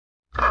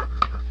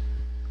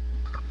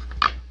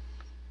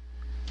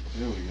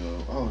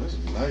Oh, this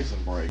is nice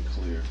and bright,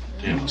 clear.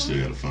 Damn, I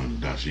still gotta find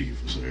the dashiki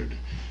for Saturday.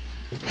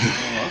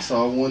 Oh, I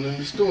saw one in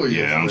the store.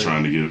 Yeah, I'm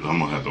trying to get it. I'm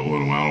gonna have to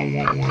order one. I don't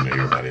want one that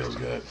everybody else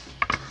got.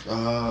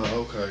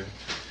 Okay.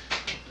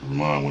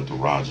 Mine went to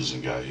Rogers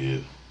and got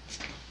hit.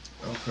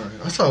 Okay.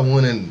 I saw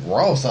one in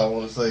Ross, I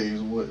want to say.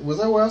 Was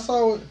that where I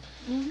saw it?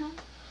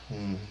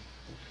 Mm-hmm.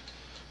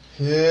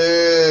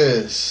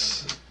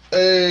 Yes.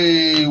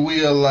 Hey,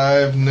 we are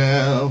live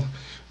now.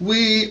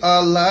 We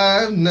are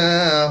live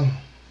now.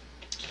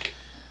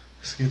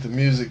 Let's get the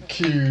music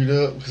queued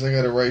up because I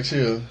got it right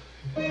here.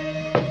 See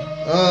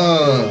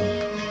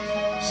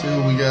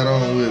what we got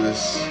on with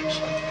us.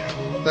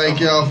 Thank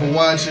y'all for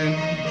watching.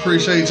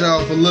 Appreciate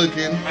y'all for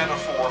looking.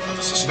 Metaphor for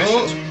the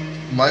suspicions.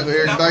 Oh, Michael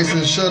Eric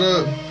Dyson, shut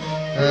up.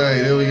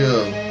 Alright, there we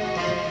go.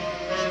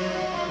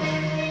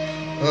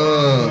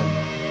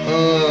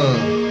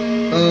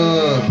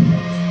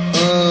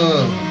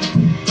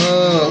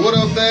 What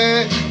up,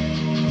 Dad?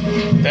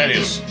 That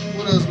is.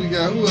 What else we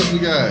got? Who else we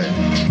got?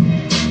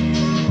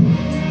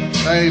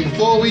 Hey,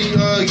 before we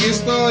get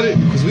started,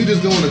 because we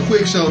just doing a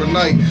quick show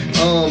tonight,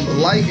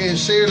 like and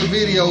share the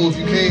video if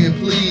you can,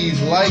 please.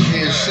 Like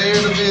and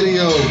share the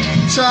video.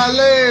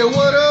 Charlie,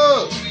 what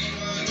up?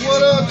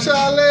 What up,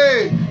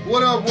 Charlie?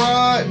 What up,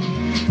 Rod?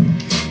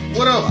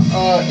 What up,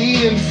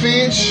 Ian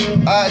Finch,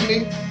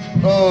 Otney?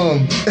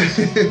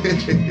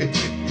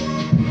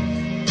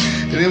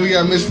 And then we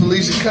got Miss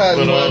Felicia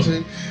Cotton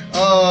watching.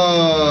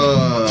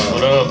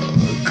 What up?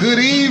 Good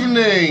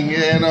evening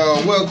and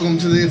welcome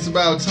to the It's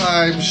About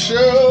Time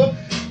show.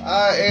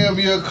 I am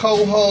your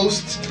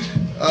co-host,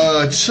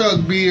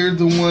 Chuck Beard,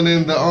 the one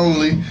and the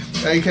only,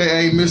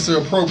 aka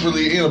Mr.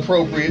 Appropriately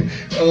Inappropriate.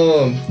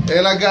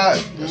 And I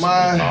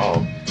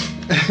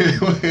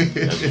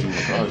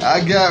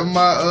got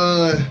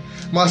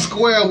my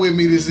square with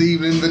me this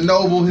evening, the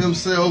noble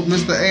himself,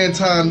 Mr.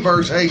 Anton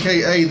Birch,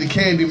 aka the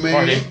Candyman.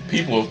 Party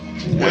people.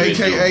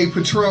 AKA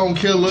Patron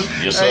Killer,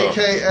 yes, sir.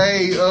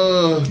 AKA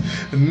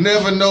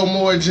Never No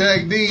More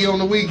Jack D on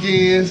the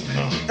weekends.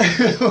 No.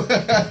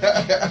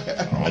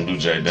 I don't do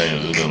Jack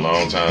Daniels. It's been a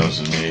long time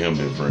since me and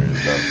him been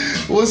friends. No.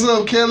 What's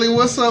up, Kelly?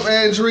 What's up,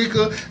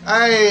 Andrika?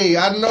 Hey,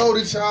 I know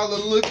that y'all are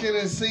looking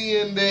and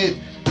seeing that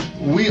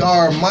we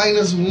are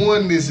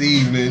 -1 this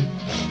evening.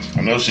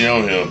 I know she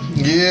on here.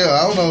 Yeah,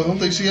 I don't know. I don't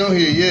think she on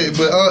here yet.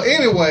 But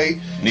anyway.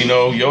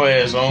 Nino, your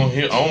ass on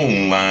here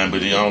online,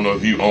 but I don't know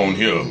if you on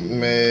here.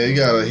 Man, you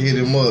gotta hit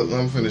him up.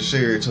 I'm finna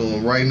share it to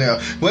him right now.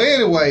 But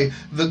anyway,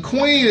 the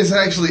Queen is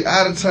actually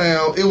out of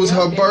town. It was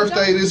her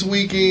birthday this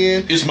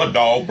weekend. It's my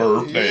dog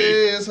birthday.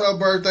 Yeah, it's her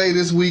birthday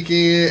this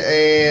weekend,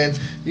 and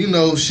you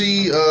know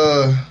she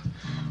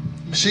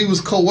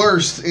was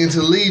coerced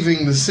into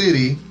leaving the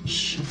city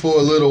for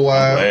a little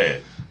while.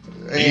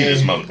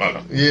 This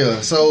motherfucker.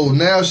 Yeah, so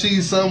now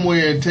she's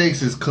somewhere in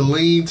Texas,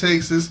 Killeen,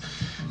 Texas,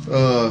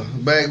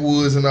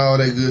 backwoods and all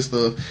that good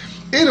stuff.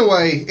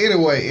 Anyway,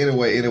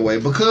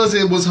 because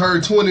it was her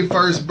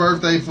 21st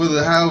birthday for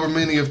the however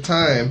many of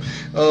time,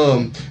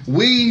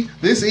 we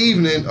this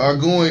evening are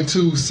going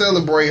to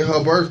celebrate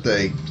her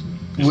birthday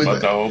with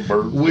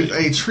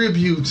a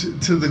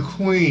tribute to the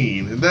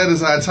Queen. That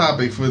is our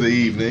topic for the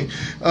evening.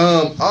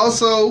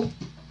 Also,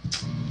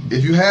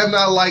 if you have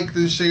not liked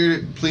and shared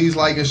it, please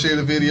like and share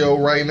the video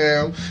right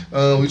now.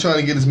 We're trying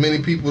to get as many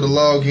people to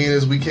log in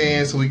as we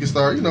can so we can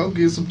start,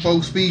 get some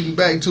folks feeding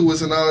back to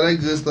us and all that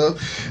good stuff.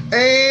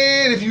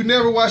 And if you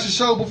never watched the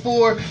show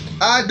before,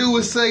 I do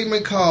a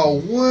segment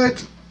called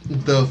What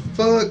the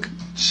Fuck,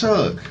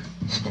 Chuck?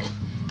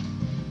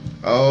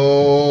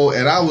 Oh,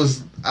 and I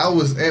was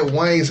at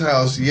Wayne's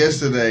house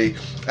yesterday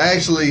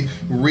actually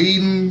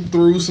reading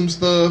through some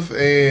stuff,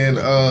 and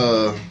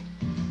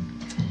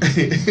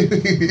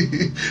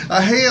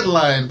a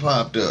headline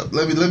popped up.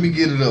 Let me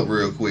get it up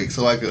real quick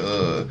so I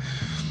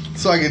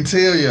can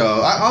tell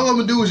y'all. All I'm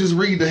gonna do is just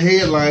read the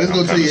headline. It's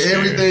gonna tell you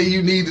everything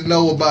you need to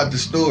know about the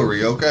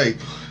story. Okay?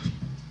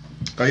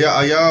 Are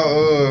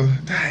y'all?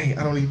 Dang,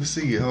 I don't even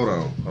see it. Hold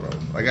on.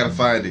 I gotta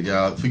find it,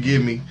 y'all.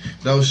 Forgive me.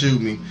 Don't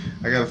shoot me.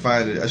 I gotta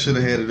find it. I should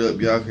have had it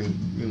up. Y'all can,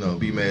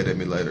 be mad at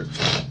me later.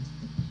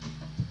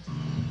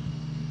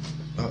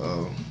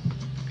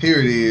 Here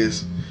it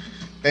is.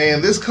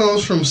 And this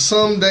comes from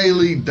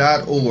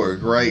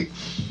somedaily.org, right?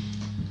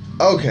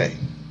 Okay.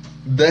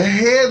 The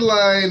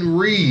headline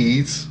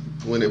reads,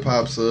 when it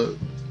pops up,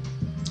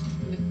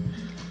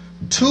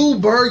 2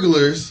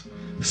 burglars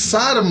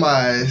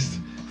sodomized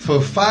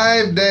for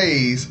 5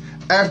 days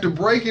after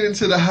breaking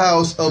into the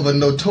house of a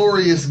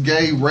notorious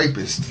gay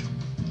rapist.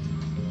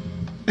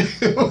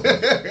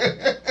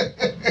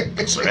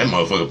 So that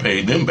motherfucker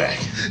paid them back.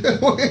 You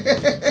want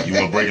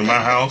to break in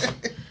my house?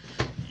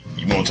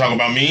 You want to talk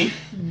about me?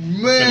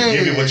 Man,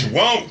 give you what you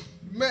want.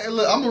 Man,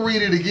 look, I'm gonna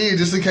read it again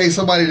just in case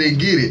somebody didn't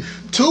get it.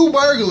 2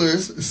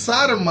 burglars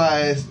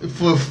sodomized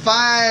for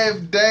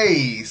 5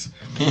 days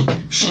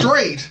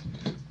straight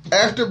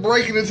after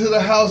breaking into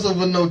the house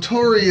of a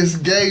notorious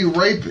gay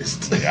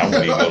rapist. I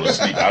wouldn't even go to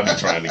sleep. I'd be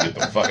trying to get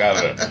the fuck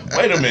out of there.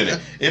 Wait a minute.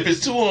 If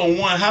it's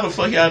 2-on-1, how the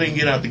fuck y'all didn't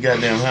get out the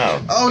goddamn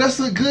house? Oh, that's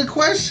a good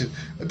question.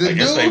 I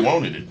guess they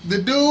wanted it. The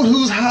dude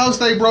whose house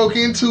they broke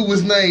into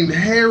was named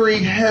Harry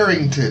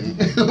Harrington.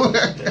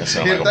 That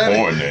sounds like a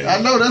porn name. I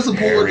know, that's a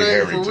porn name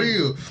Harrington. for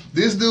real.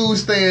 This dude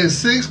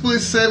stands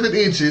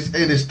 6'7"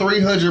 and is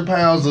 300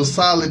 pounds of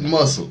solid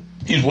muscle.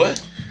 He's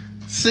what?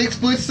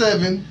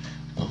 6'7",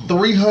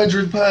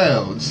 300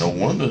 pounds. No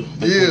wonder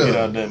they couldn't get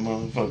out that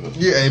motherfucker.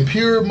 Yeah, and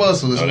pure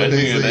muscle is Oh, what that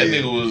they nigga, said. that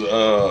nigga was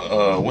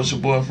what's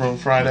your boy from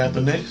Friday After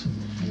Next?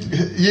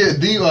 Yeah,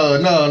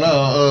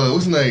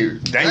 what's his name?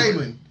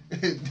 Damon.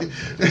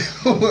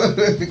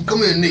 Come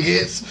here,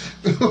 niggas.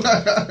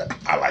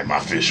 I like my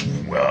fish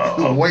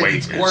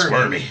wait and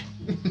squirmy.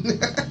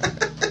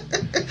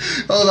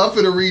 Hold on, I'm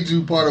finna read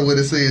you part of what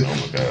it says. Oh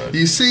my God.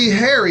 You see,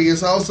 Harry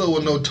is also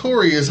a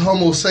notorious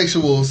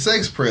homosexual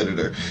sex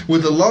predator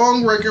with a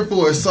long record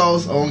for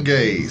assaults on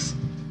gays.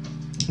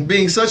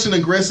 Being such an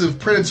aggressive,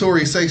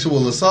 predatory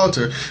sexual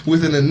assaulter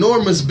with an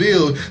enormous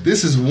build,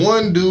 this is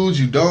one dude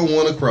you don't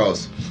want to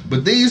cross.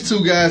 But these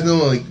two guys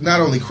not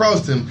only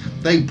crossed him,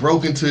 they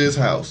broke into his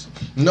house.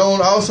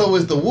 Known also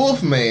as the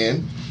Wolf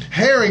Man,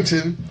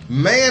 Harrington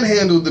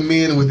manhandled the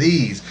men with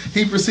ease.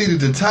 He proceeded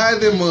to tie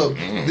them up,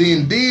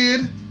 then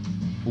did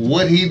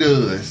what he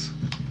does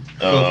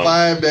for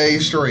 5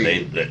 days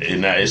straight.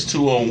 Now it's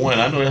 2-on-1.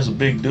 I know that's a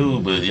big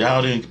dude, but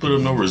y'all didn't put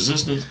up no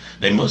resistance.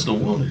 They must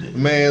have wanted it.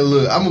 Man,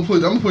 look, I'm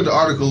gonna put the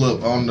article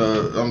up on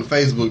the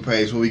Facebook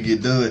page when we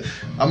get done.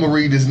 I'm gonna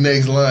read this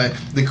next line.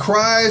 The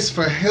cries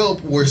for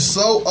help were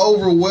so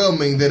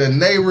overwhelming that a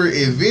neighbor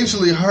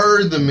eventually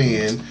heard the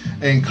men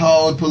and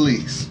called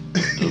police.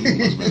 Dude must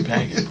have been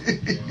packing.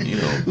 You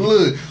know.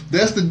 Look,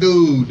 that's the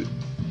dude.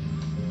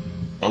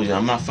 Oh yeah,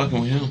 I'm not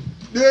fucking with him.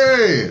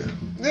 Yeah,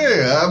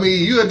 I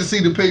mean, you have to see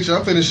the picture.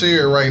 I'm finna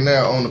share it right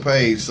now on the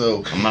page,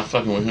 so I'm not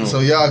fucking with him. So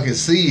y'all can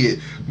see it.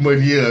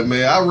 But yeah,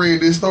 man, I read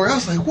this story. I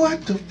was like,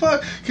 what the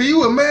fuck? Can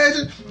you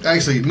imagine?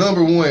 Actually,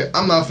 number one,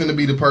 I'm not finna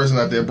be the person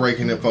out there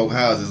breaking in folk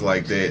houses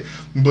like that.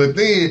 But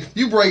then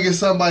you break in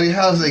somebody's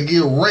house and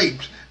get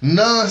raped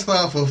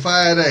nonstop for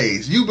 5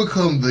 days. You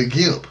become the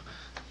gimp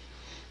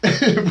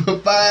for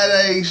 5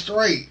 days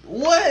straight.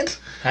 What?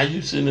 How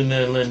you sitting in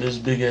there letting this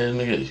big ass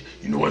nigga?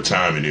 You know what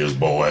time it is,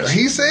 boys.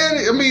 He said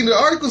it. I mean, the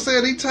article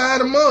said he tied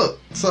him up.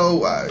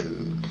 So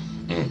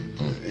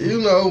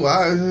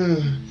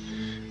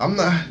I'm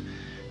not.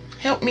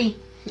 Help me.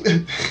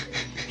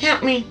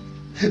 Help me.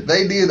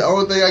 They did the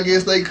only thing I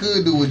guess they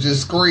could do was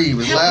just scream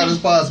as loud as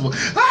possible.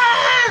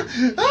 Ah!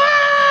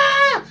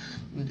 Ah!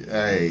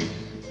 Hey.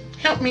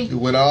 Help me.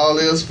 When all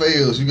else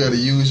fails, you got to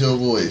use your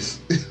voice.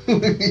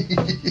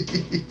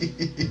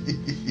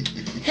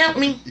 Help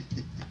me.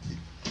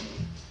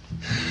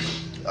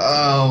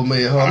 Oh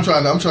man, I'm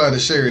trying to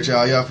share it,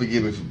 y'all. Y'all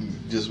forgive me for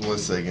just 1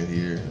 second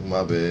here.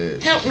 My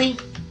bad. Help me.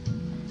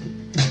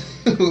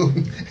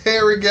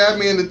 Harry got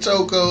me in the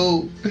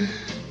chokehold.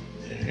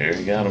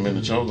 Harry got him in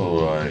the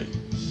chokehold, all right.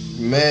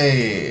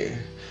 Man.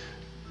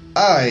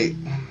 Alright.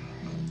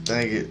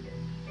 Dang it.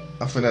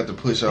 I'm finna have to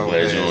push on.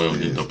 Glad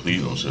you don't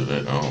please don't share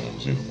that. I don't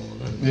want to see no more of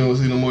that. You don't want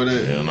to see no more of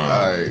that? Hell no.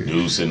 Alright.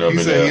 Dude sitting up he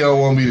in said there. He don't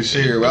want me to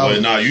share it.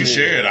 But nah, you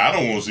share it. I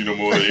don't want to see no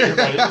more of it.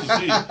 Everybody else can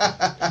see.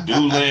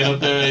 Dude laying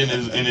up there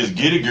in his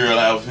Get It Girl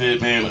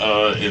outfit, man.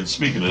 And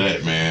speaking of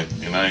that, man,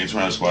 and I ain't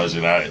trying to squash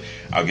it.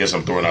 I guess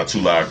I'm throwing out 2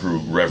 Live Crew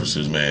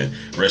references, man.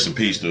 Rest in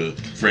peace to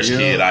Fresh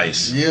Kid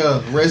Ice.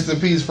 Yeah, rest in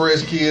peace,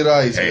 Fresh Kid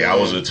Ice. Hey, man. I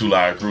was a 2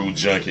 Live Crew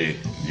junkie.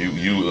 You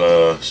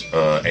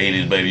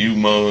 80s baby. You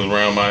mothers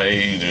around my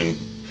age and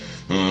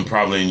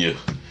probably in your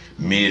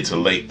mid to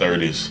late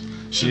 30s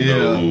should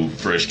know who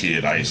Fresh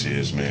Kid Ice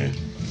is, man.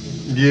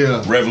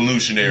 Yeah.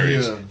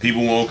 Revolutionaries. Yeah.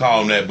 People won't call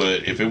them that,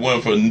 but if it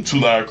wasn't for 2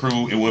 Live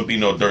Crew, it wouldn't be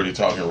no dirty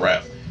talking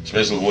rap.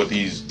 Especially what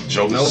these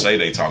jokers say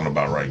they talking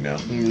about right now.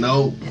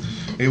 Nope.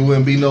 It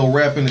wouldn't be no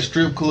rap in the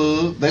strip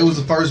club. They was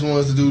the first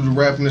ones to do the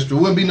rap in the strip.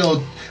 It wouldn't be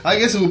no, I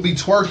guess it would be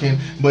twerking,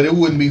 but it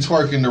wouldn't be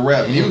twerking the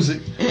rap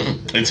music.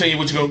 And tell you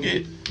what you gonna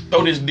get.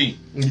 Throw this D.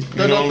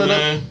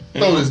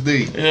 Throw this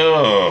D.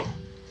 Yeah.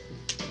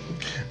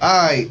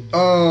 Alright,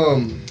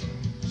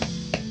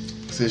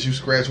 since you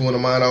scratched one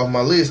of mine off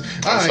my list.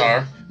 I'm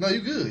sorry. No,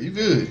 you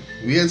good.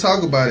 We had to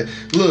talk about it.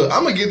 Look,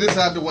 I'm gonna get this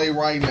out the way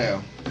right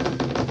now.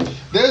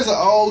 There's an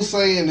old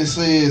saying that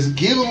says,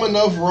 give them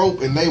enough rope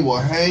and they will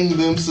hang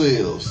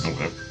themselves.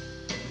 Okay.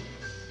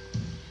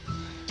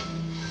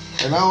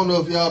 And I don't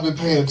know if y'all been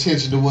paying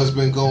attention to what's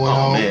been going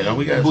on. Oh man,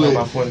 we gotta talk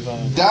about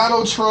 45.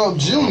 Donald Trump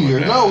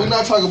Jr. No, we're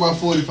not talking about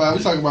 45.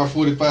 We're talking about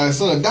 45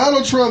 son.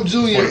 Donald Trump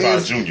Jr.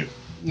 45 Jr.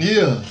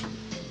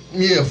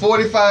 Yeah,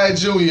 45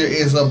 Jr.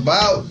 is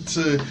about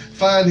to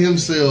find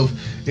himself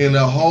in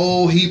a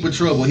whole heap of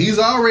trouble. He's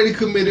already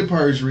committed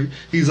perjury.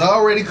 He's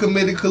already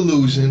committed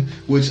collusion,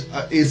 which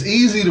is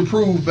easy to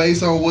prove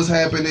based on what's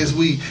happened this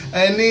week.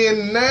 And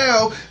then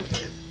now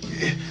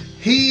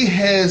he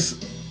has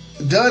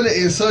done it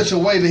in such a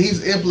way that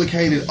he's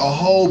implicated a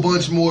whole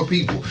bunch more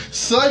people.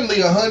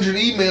 Suddenly, 100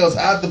 emails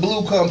out the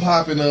blue come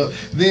popping up.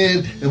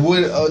 Then,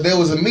 when there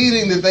was a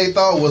meeting that they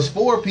thought was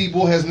 4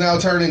 people, has now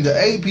turned into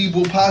 8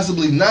 people,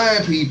 possibly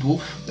 9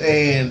 people,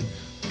 and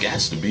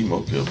Gots to be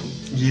more careful.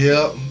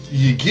 Yep,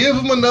 you give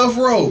them enough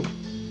rope,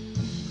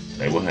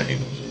 they will hang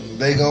themselves.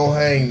 They gonna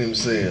hang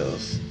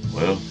themselves.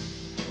 Well,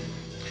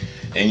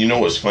 and you know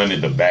what's funny?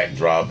 The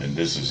backdrop, and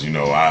this is,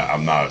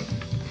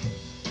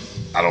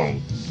 I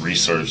don't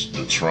research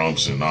the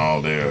Trumps and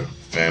all their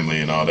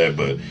family and all that,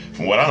 but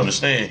from what I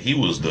understand, he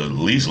was the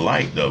least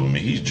liked of them.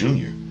 He's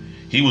junior.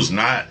 He was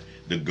not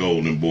the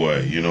golden boy,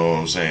 you know what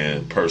I'm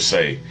saying, per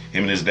se.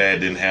 Him and his dad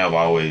didn't have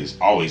always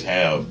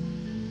have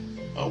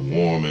a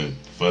warm and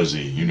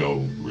fuzzy,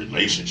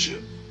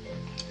 relationship.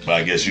 But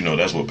I guess,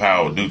 that's what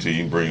power will do to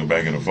you. You bring him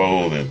back in the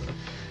fold, and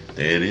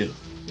there it is.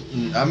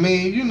 I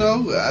mean,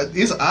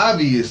 it's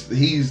obvious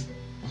he's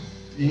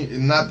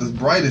not the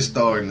brightest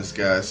star in the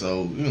sky,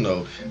 so,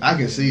 I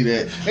can see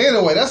that.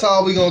 Anyway, that's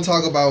all we're going to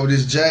talk about with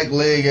this jack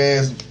leg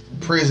ass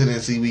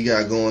presidency we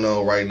got going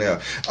on right now.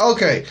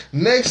 Okay,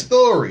 next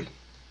story.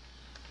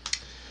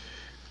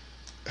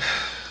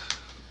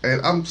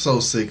 And I'm so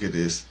sick of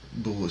this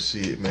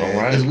bullshit,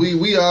 man. Because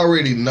we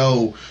already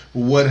know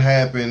what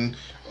happened.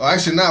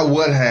 Actually, not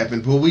what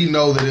happened, but we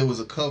know that it was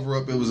a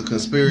cover-up. It was a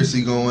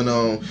conspiracy going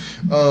on.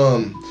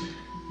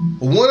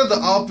 One of the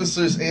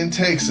officers in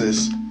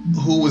Texas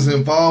who was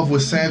involved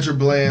with Sandra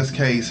Bland's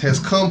case has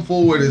come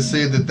forward and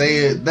said that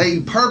they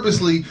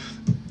purposely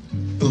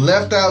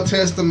left out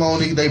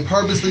testimony. They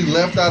purposely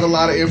left out a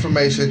lot of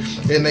information,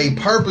 and they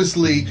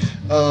purposely,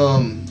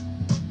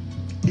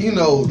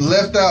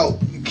 left out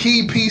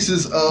key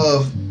pieces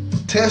of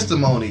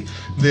testimony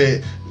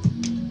that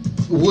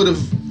would have,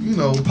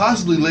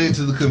 possibly led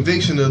to the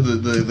conviction of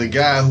the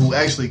guy who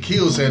actually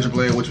killed Sandra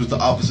Bland, which was the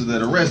officer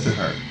that arrested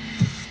her.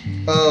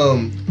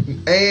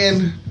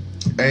 And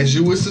as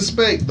you would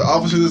suspect, the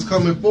officer that's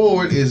coming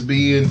forward is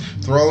being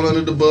thrown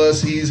under the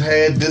bus. He's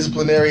had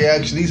disciplinary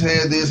action. He's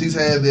had this. He's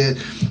had that.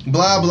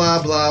 Blah,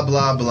 blah, blah,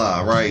 blah,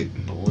 blah, right?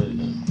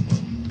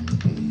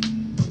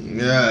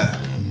 Yeah.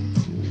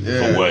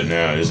 For what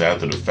now? It's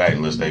after the fact,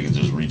 unless they can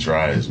just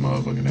retry his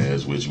motherfucking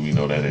ass, which we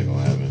know that ain't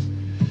gonna happen.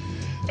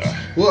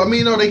 Well, I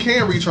mean, they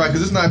can retry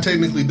because it's not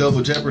technically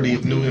double jeopardy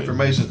if new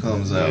information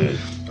comes out. Yeah.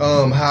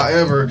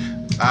 However,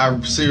 I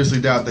seriously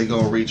doubt they're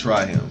gonna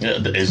retry him.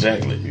 Yeah,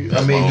 exactly.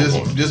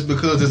 That's just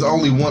because there's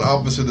only one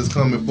officer that's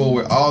coming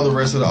forward, all the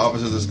rest of the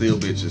officers are still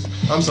bitches.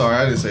 I'm sorry,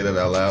 I didn't say that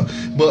out loud.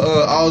 But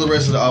all the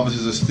rest of the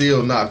officers are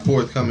still not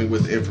forthcoming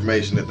with the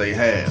information that they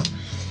have,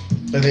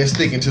 and they're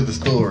sticking to the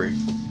story.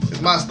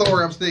 It's my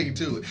story. I'm sticking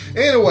to it.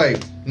 Anyway,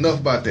 enough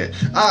about that.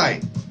 All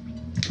right.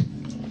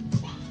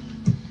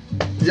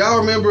 Y'all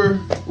remember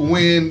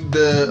when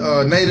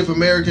the Native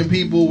American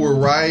people were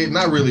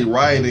not really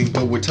rioting,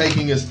 but were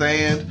taking a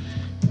stand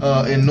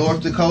in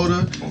North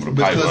Dakota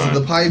because of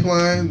the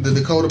pipeline, the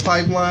Dakota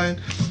pipeline?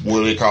 What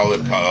do they call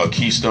it?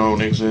 Keystone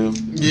XL?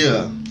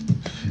 Yeah.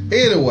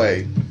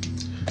 Anyway,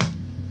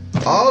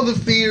 all the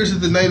fears that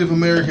the Native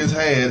Americans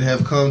had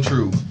have come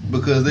true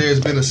because there's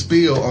been a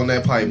spill on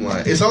that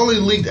pipeline. It's only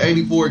leaked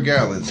 84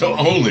 gallons. So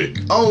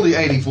only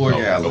 84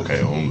 gallons.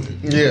 Okay, only.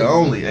 Yeah,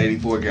 only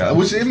 84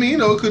 gallons. Which, I mean,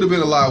 it could have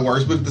been a lot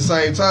worse, but at the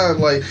same time,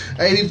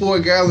 84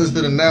 gallons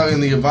that are now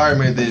in the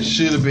environment that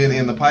should have been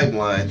in the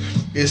pipeline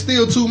is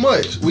still too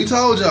much. We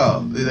told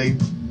y'all. They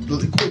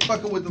quit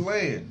fucking with the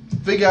land.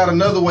 Figure out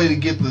another way to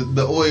get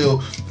the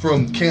oil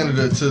from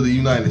Canada to the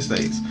United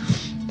States.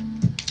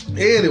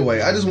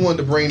 Anyway, I just wanted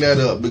to bring that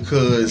up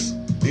because,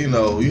 you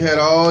had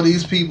all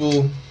these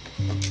people.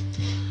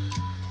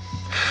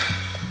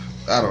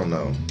 I don't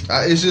know.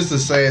 It's just a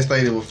sad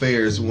state of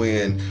affairs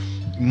when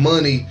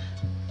money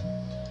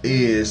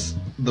is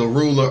the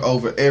ruler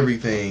over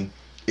everything,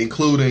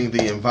 including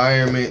the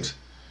environment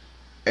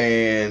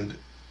and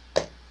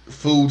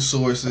food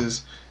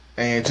sources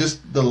and just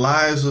the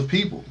lives of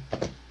people.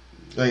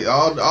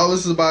 All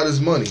this is about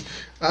is money.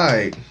 All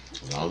right.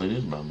 All it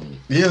is about money.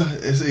 Yeah,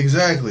 it's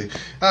exactly.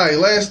 All right,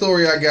 last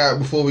story I got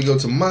before we go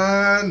to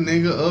my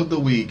nigga of the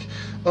week.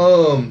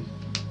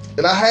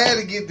 And I had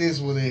to get this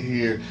one in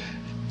here.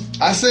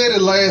 I said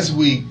it last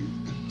week.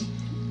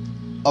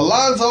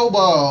 Alonzo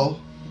Ball.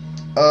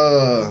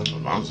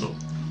 Alonzo.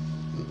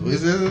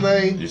 Is that his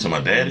name? You talking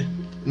about daddy?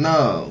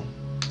 No.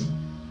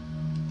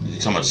 You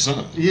talking about the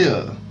son?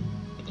 Yeah.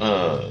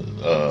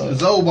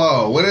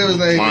 Zobal, whatever his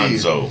name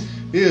Lonzo. is.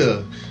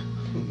 Yeah.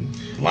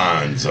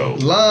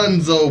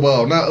 Lonzo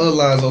Ball, not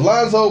Alonzo.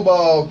 Lonzo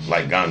Ball,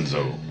 like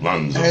Gonzo.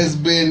 Lonzo has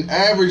been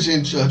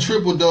averaging a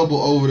triple-double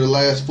over the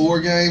last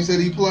 4 games that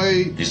he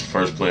played. He's the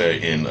first player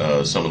in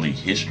Summer League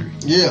history.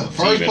 Yeah,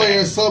 first player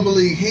in Summer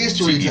League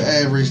history to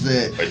average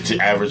that. To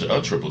average a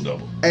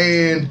triple-double.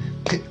 And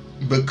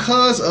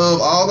because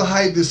of all the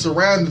hype that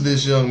surrounded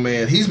this young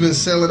man, he's been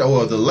selling,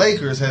 or the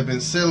Lakers have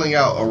been selling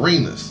out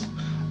arenas.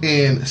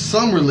 in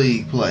summer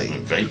league play.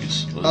 In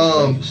Vegas.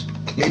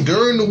 And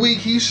during the week,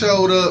 he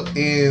showed up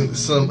in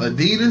some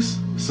Adidas,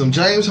 some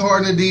James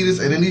Harden Adidas,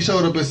 and then he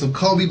showed up in some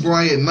Kobe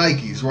Bryant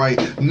Nikes, right?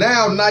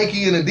 Now,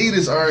 Nike and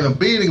Adidas are in a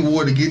bidding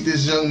war to get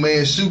this young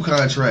man's shoe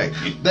contract.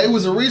 They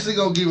was originally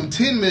going to give him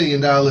 $10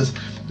 million.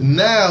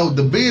 Now,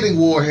 the bidding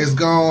war has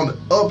gone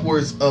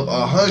upwards of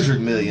 $100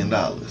 million.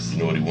 You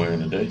know what he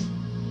wearing today?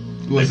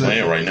 What's they that?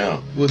 playing right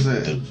now. What's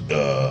that?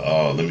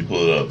 Let me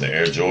pull it up. The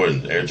Air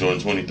Jordan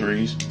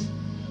 23s,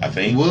 I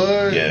think.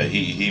 What? Yeah,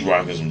 he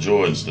rocking some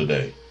Jordans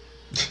today.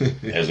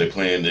 As they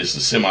playing this, the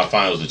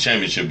semifinals, the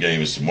championship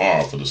game is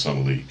tomorrow for the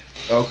Summer League.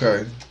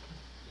 Okay.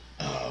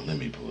 Let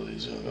me pull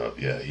these up.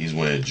 Yeah, he's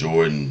wearing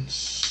Jordan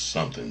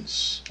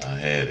somethings. I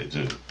had it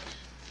too.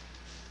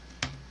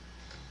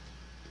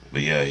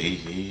 But yeah,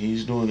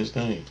 he's doing his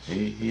thing.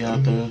 He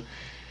out there.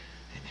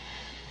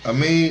 I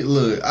mean,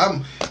 look,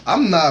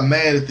 I'm not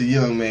mad at the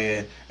young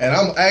man, and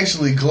I'm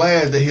actually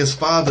glad that his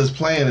father's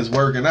plan is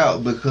working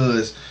out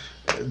because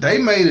they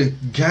made a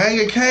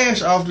gang of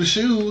cash off the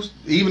shoes,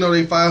 even though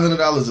they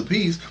 $500 a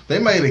piece. They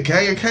made a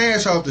gang of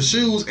cash off the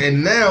shoes,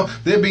 and now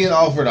they're being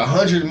offered a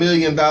 $100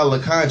 million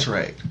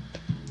contract.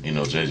 You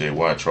know, J.J.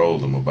 Watt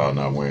trolled him about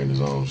not wearing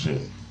his own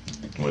shit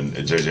when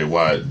J.J.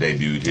 Watt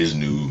debuted his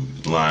new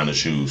line of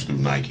shoes through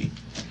Nike,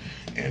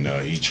 and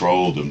he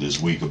trolled him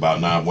this week about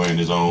not wearing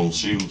his own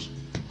shoes.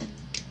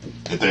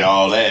 If they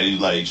all that, he's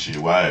like, shit,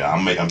 why?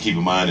 I'm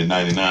keeping mine at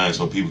 99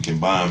 so people can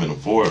buy them and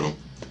afford them.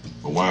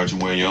 But why aren't you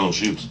wearing your own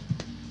shoes?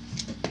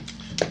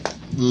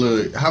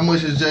 Look, how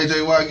much is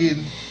J.J. Watt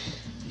getting?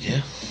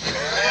 Yeah.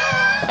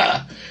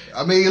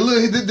 I mean,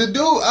 look, the dude,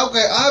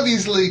 okay,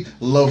 obviously,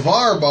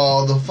 LeVar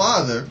Ball, the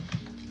father,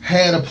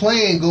 had a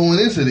plan going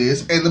into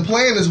this, and the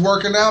plan is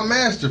working out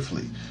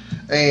masterfully.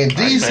 And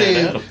D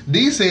said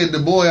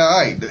the boy,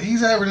 all right,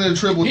 he's averaging a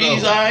triple double.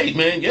 He's all right,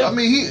 man. Yeah. I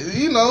mean,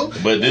 he, you know.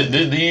 But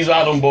these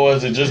are them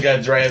boys that just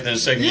got drafted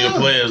as second-year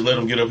players. Let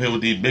them get up here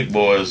with these big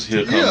boys.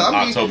 Here comes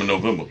October,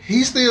 November.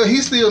 He's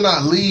still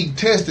not league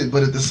tested,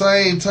 but at the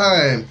same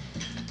time,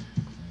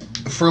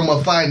 from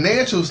a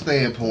financial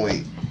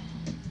standpoint,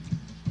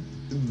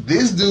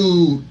 this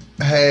dude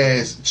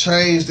has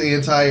changed the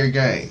entire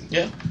game.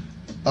 Yeah.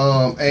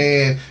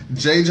 And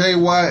J.J.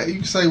 Watt, you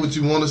can say what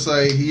you want to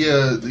say.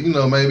 You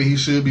know, maybe he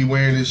should be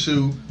wearing his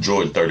shoe.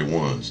 Jordan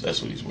 31s,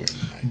 that's what he's wearing.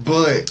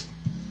 But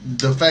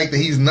the fact that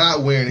he's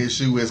not wearing his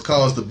shoe has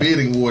caused the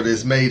bidding war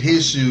that's made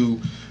his shoe,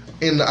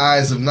 in the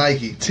eyes of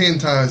Nike, 10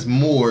 times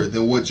more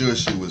than what your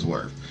shoe is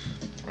worth.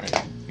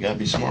 Right. You gotta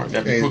be smart. You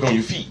gotta be quick on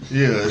your feet.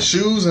 Yeah,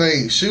 shoes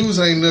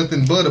ain't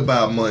nothing but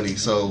about money.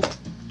 So,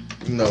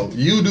 you know,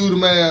 you do the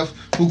math.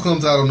 Who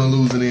comes out on the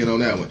losing end on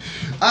that one?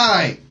 All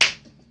right.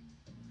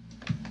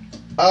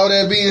 All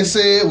that being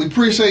said, we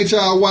appreciate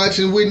y'all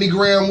watching. Whitney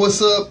Graham,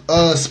 what's up?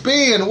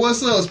 Spin,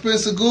 what's up?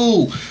 Spencer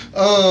Gould.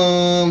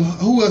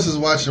 Who else is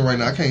watching right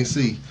now? I can't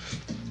see.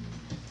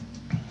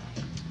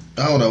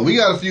 I don't know. We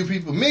got a few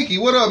people. Mickey,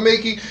 what up,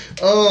 Mickey?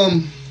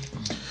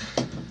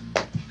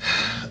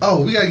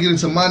 Oh, we gotta get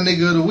into my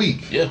nigga of the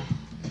week. Yeah,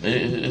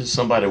 it's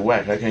somebody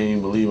whack. I can't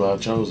even believe I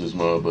chose this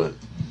mug, but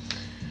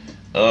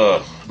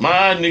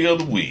my nigga of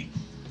the week.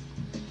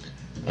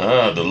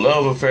 The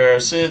love affair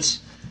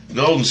since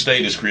Golden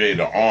State has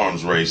created an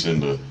arms race in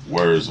the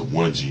words of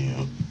one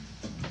GM.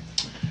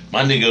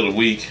 My nigga of the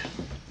week,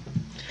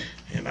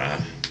 and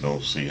I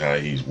don't see how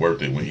he's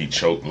worth it when he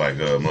choked like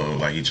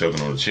he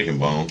choking on a chicken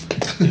bone,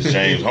 is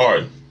James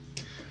Harden.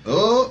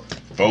 Oh,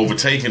 for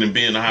overtaking and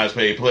being the highest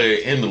paid player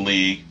in the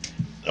league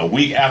a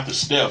week after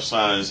Steph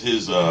signs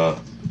his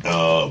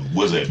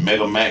was it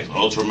Mega Max,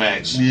 Ultra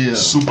Max,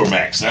 Super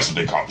Max? That's what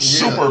they call it,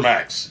 Super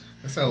Max.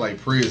 That sounds like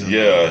prison.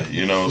 Yeah,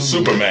 you know,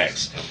 Super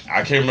Max.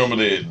 I can't remember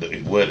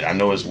what I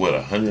know. It's what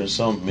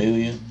 $100-something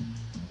million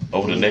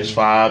over the next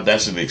 5.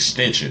 That's an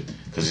extension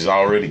because he's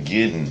already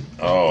getting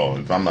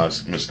if I'm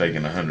not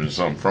mistaken,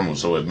 $100-something from him.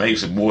 So it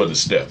makes it more than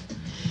Steph.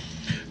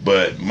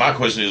 But my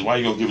question is, why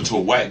you gonna give it to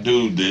a whack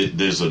dude that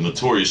there's a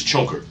notorious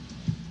choker,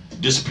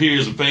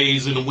 disappears and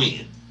fades in the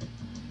wind?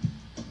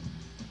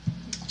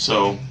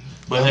 So,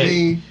 but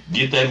hey,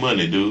 get that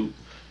money, dude.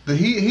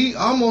 He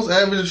almost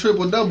averaged a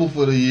triple-double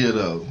for the year,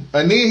 though.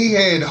 And then he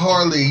had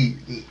hardly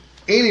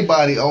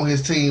anybody on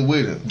his team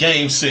with him.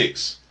 Game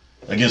 6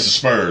 against the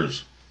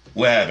Spurs.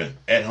 What happened?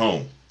 At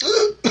home.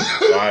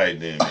 All right,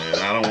 then, man.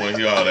 I don't want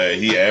to hear all that.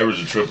 He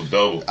averaged a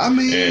triple-double. I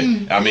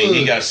mean,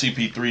 he got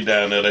CP3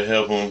 down there to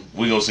help him.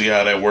 We're going to see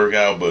how that work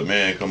out. But,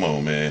 man, come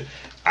on, man.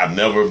 I've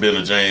never been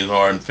a James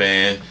Harden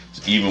fan,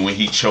 even when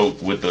he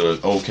choked with the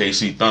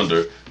OKC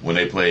Thunder when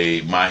they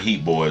played my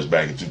Heat boys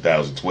back in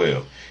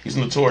 2012. He's a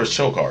notorious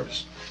choke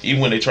artist.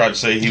 Even when they tried to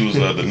say he was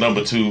the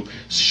number 2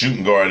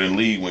 shooting guard in the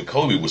league when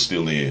Kobe was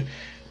still in.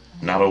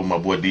 Not over my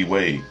boy D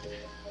Wade.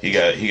 He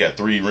got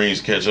 3 rings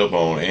to catch up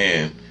on,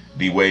 and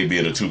D Wade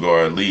being a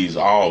 2-guard leads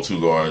all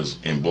 2 guards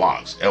in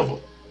blocks ever.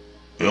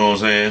 You know what I'm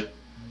saying?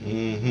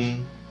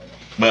 Mm-hmm.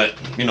 But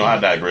you know, I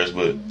digress.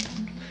 But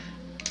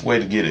way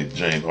to get it,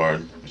 James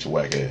Harden, with your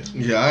whack ass.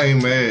 Yeah, I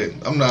ain't mad.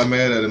 I'm not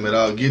mad at him at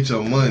all. Get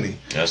your money.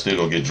 Yeah, I still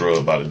gonna get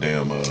drugged by the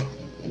damn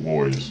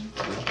Warriors.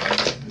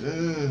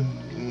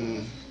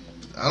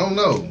 I don't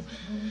know.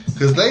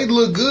 Because they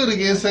look good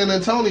against San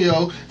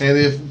Antonio, and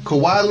if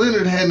Kawhi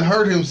Leonard hadn't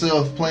hurt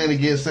himself playing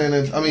against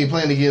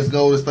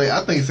Golden State,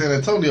 I think San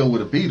Antonio would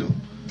have beat him.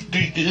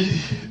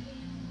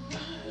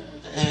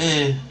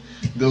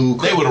 Dude,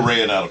 they would have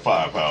ran out of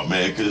firepower,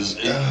 man. Because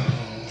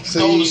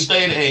Golden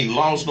State ain't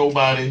lost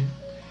nobody,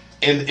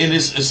 and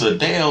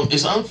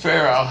it's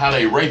unfair how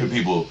they raping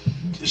people.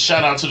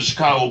 Shout out to the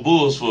Chicago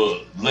Bulls for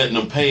letting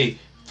them pay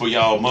for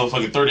y'all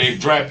motherfucking 38th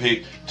draft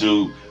pick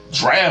to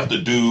draft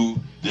a dude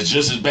that's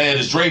just as bad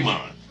as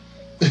Draymond.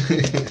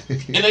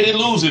 And they didn't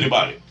lose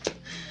anybody.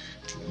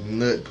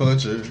 Nut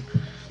puncher.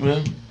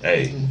 Well,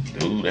 hey,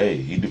 dude,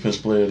 he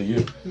defensive player of the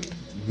year.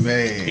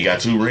 Man. He got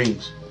 2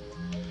 rings.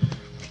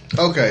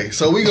 Okay,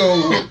 so we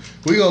gonna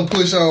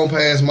push on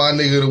past my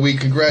nigga of the week.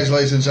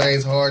 Congratulations,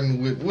 James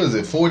Harden, with what is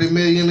it, $40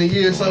 million a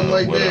year, something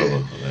like whatever.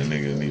 that. That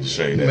nigga need to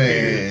shave that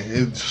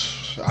beard.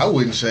 I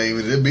wouldn't shave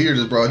it. That beard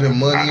just brought him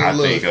money and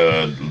love. I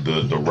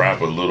think the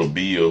rapper Lil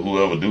B or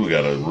whoever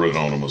got a root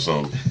on him or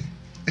something.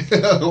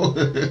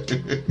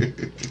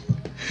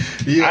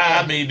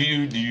 Yeah. I mean, do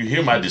you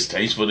hear my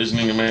distaste for this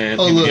nigga, man?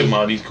 People give him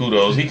all these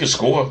kudos. He can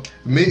score.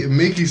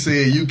 Mickey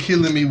said, "You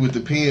killing me with the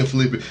pen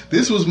flipping."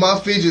 This was my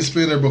fidget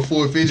spinner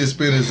before fidget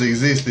spinners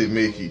existed,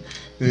 Mickey.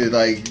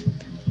 Like,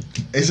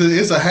 it's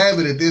a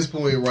habit at this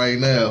point right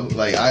now.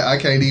 Like, I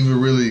can't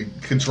even really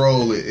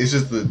control it. It's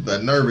just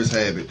a nervous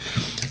habit.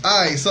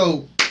 All right,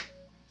 so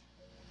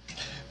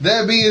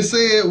that being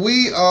said,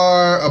 we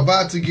are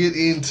about to get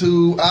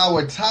into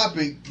our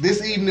topic.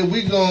 This evening,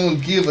 we're going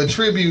to give a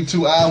tribute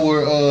to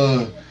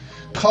our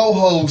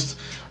co-host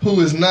who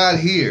is not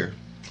here.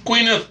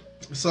 Queen of.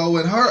 So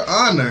in her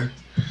honor,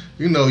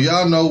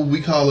 y'all know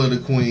we call her the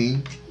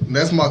Queen.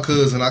 That's my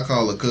cousin. I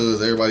call her cuz.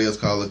 Everybody else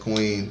call her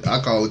Queen. I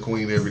call her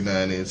Queen every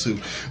now and then too.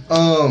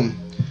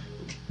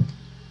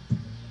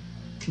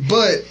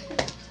 But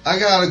I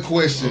got a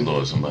question. Oh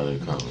Lord, somebody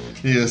comment.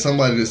 Yeah,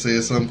 somebody that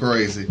said something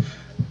crazy.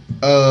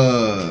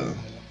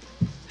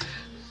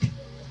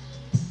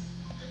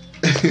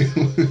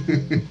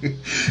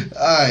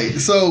 Alright,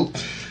 so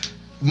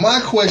my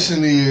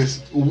question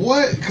is,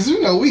 what? Because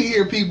we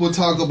hear people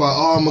talk about,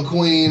 oh, I'm a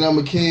queen, I'm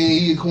a king,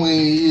 he a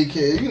queen, he a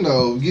king,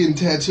 getting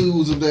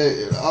tattoos of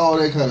that, all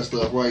that kind of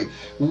stuff, right?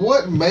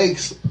 What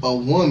makes a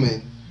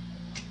woman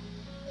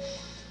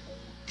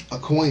a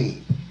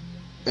queen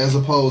as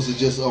opposed to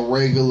just a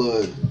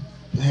regular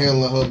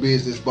handling her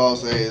business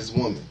boss ass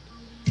woman?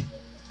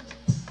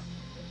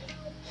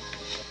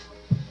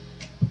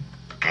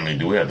 I mean,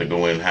 do we have to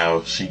go in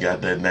how she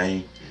got that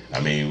name? I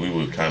mean, we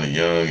were kind of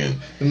young, and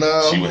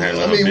no, she was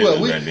handling her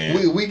business back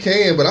then. We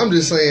can, but I'm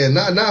just saying,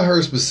 not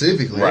her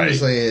specifically. Right. I'm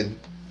just saying,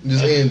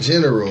 just in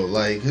general,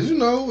 like, cause a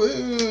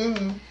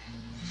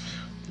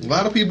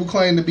lot of people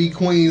claim to be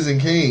queens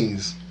and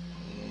kings.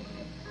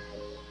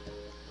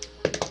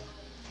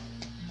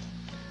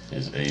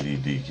 It's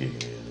ADD kicking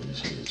in. This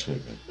shit is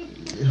tripping.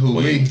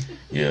 Who, me?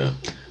 Yeah,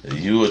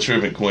 you a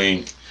tripping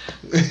queen.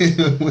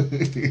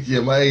 Yeah,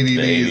 my ADD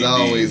is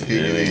always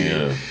kicking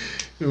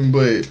in.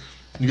 But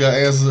you got to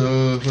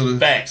answer for the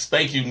facts.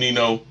 Thank you,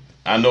 Nino.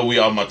 I know we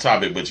off my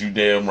topic, but you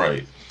damn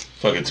right.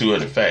 Fucking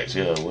 200 facts.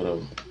 Yeah,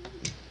 whatever.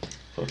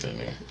 Fuck that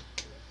nigga.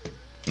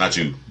 Not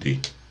you, D.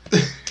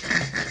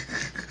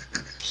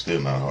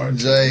 Still not hard.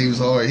 James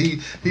Hard.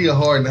 He a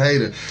Harden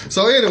hater.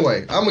 So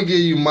anyway, I'm gonna give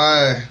you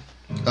my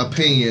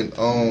opinion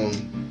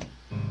on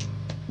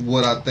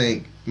what I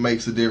think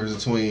makes the difference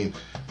between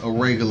a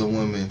regular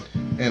woman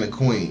and a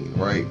queen,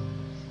 right?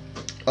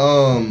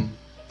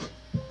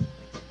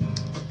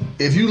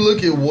 If you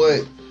look at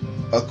what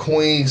a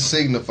queen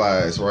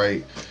signifies,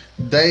 right,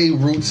 they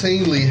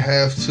routinely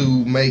have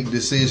to make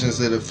decisions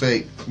that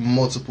affect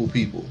multiple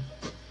people,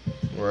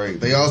 right?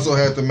 They also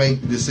have to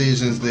make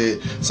decisions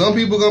that some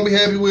people are gonna be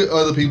happy with,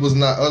 other people are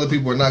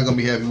not gonna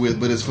be happy with,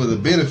 but it's for the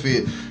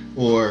benefit,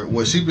 or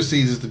what she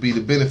perceives to be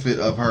the benefit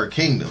of her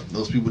kingdom,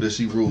 those people that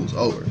she rules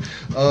over.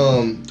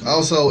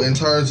 Also, in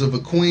terms of a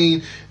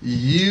queen,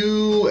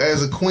 you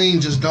as a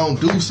queen just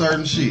don't do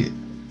certain shit.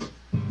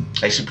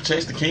 Hey, she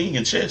protects the king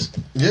and chest.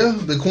 Yeah,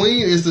 the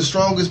queen is the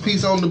strongest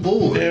piece on the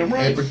board. Damn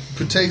right. And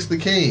protects the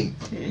king.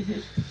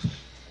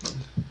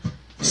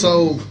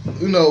 So,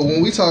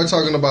 when we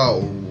talking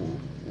about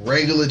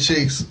regular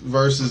chicks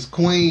versus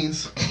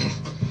queens,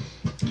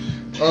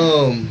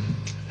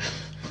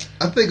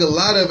 I think a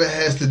lot of it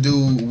has to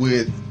do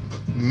with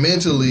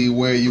mentally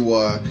where you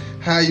are,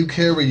 how you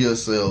carry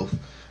yourself,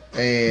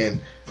 and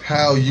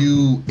how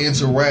you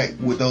interact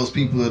with those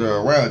people that are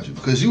around you.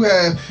 Because you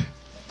have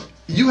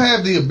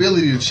the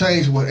ability to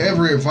change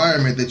whatever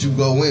environment that you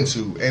go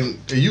into, and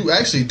you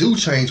actually do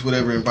change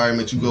whatever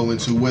environment you go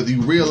into, whether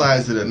you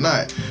realize it or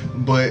not.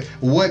 But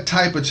what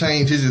type of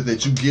change is it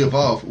that you give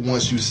off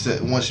once you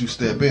step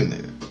in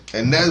there?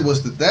 And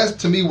that's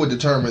to me what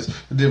determines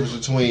the difference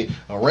between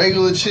a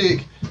regular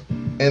chick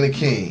and a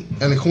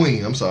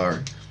queen. I'm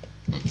sorry.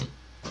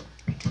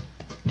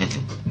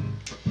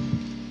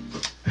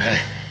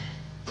 I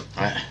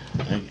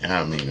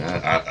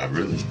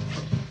really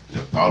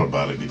thought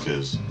about it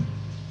because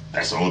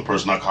that's the only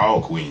person I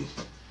call queen.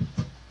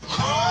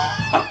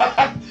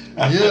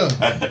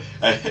 Yeah.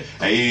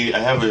 I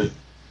haven't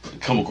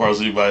come across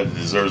anybody that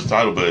deserves the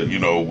title, but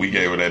we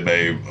gave her that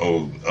name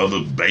on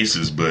other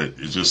bases, but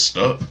it just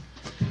stuck.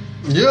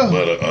 Yeah.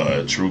 But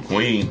a true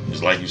queen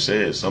is, like you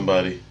said,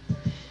 somebody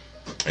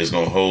is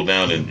gonna hold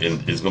down and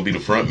it's gonna be the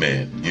front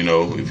man.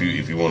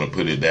 If you want to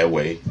put it that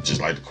way,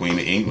 just like the Queen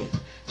of England.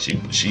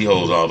 She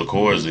holds all the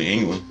chords in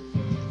England,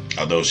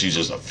 although she's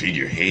just a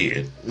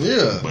figurehead.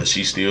 Yeah. But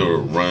she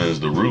still runs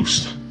the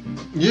roost.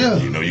 Yeah.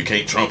 You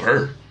can't trump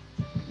her.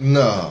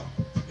 No.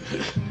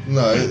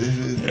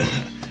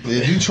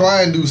 If you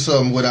try and do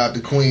something without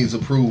the Queen's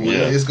approval,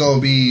 it's going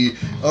to be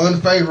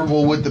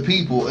unfavorable with the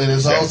people, and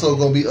it's also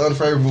going to be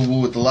unfavorable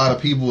with a lot of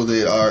people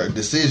that are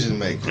decision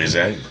makers.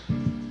 Exactly.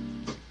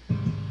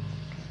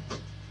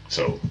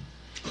 So,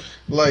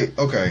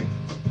 okay,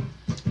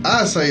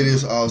 I say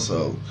this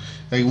also.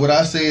 Like what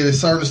I said is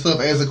certain stuff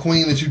as a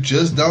queen that you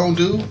just don't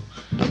do.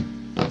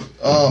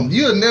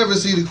 You'll never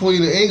see the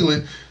Queen of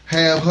England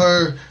have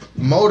her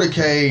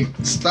motorcade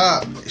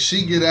stop.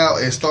 She get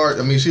out and start.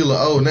 I mean, she's a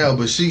little old now,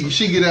 but she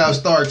get out and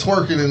start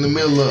twerking in the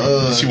middle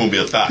of she won't be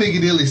a thought.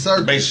 Piccadilly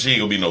Circus. Basically, she ain't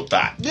gonna be no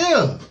thought.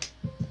 Yeah.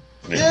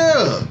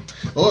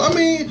 Well, I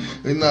mean,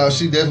 no,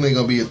 she definitely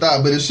gonna be a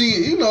thought. But if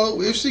she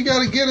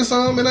gotta get her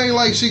something, it ain't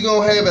like she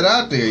gonna have it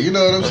out there. You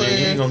know what I'm saying?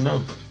 You ain't gonna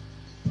know.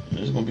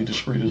 It's gonna be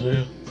discreet as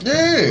hell.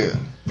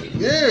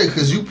 Yeah,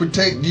 because you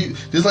protect you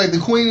just like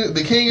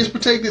the king is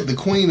protected. The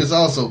queen is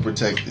also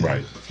protected.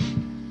 Right.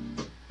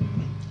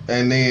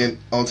 And then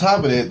on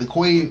top of that, the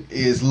queen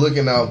is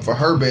looking out for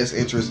her best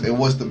interest and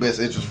what's the best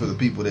interest for the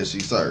people that she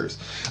serves.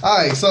 All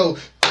right, so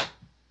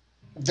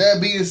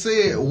that being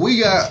said, we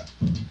got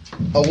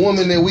a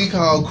woman that we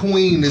call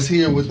Queen that's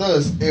here with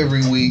us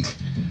every week.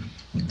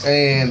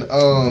 And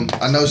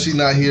I know she's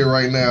not here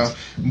right now,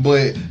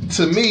 but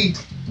to me,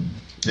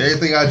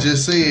 everything I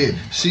just said,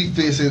 she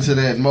fits into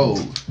that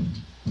mode.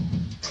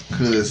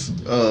 Because,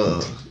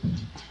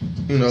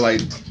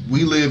 like,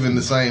 we live in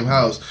the same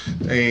house,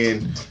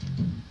 and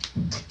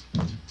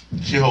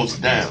she holds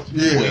it down.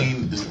 Yeah.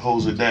 Queen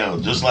holds it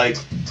down. Just like,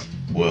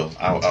 well,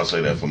 I'll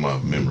say that for my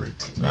memory.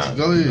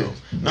 Go ahead.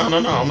 No,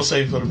 I'm gonna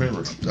say it for the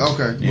memory.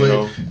 Okay,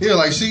 yeah,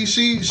 like she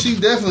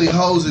definitely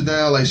holds it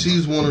down. Like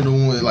she's one of the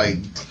ones, like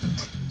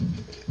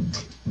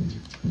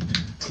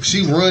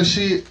she runs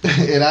shit,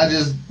 and I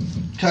just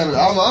kind of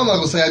I'm not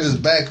gonna say I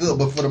just back up,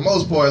 but for the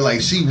most part,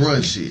 like she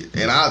runs shit,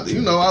 and I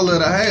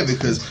let her have it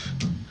because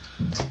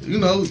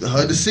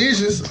her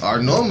decisions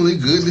are normally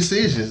good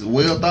decisions,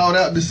 well thought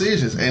out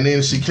decisions, and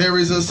then she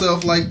carries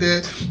herself like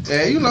that,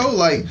 and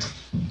like.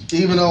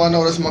 Even though I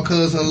know that's my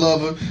cousin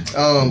lover,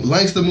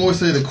 Langston Moore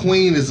said a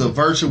queen is a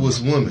virtuous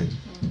woman.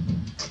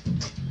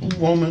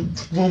 Woman.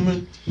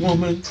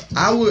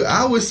 I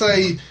would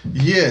say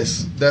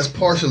yes, that's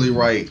partially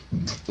right,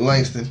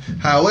 Langston.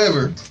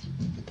 However,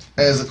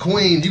 as a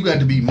queen, you got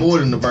to be more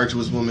than a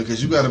virtuous woman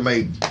because you got to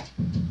make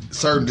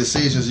certain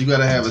decisions. You got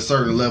to have a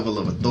certain level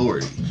of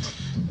authority,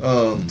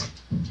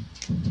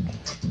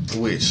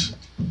 which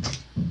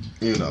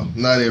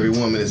not every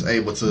woman is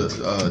able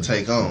to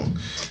take on.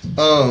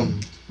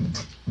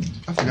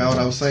 I forgot what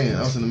I was saying.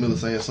 I was in the middle of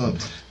saying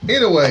something.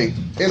 Anyway.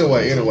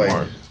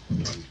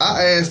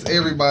 I asked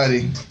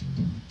everybody,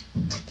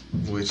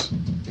 which,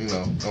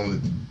 only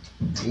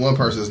one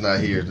person's not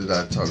here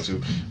that I talked to,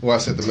 who I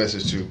sent the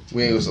message to.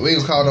 We ain't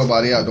gonna call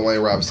nobody out,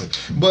 Dwayne Robinson.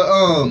 But,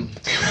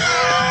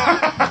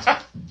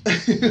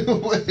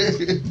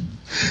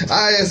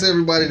 I asked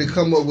everybody to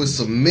come up with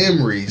some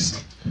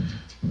memories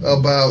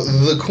about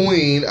the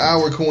queen,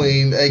 our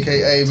queen,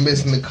 aka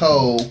Miss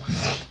Nicole.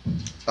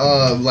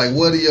 Like,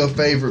 what are your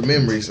favorite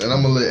memories? And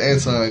I'm gonna let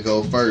Anton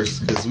go first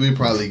because we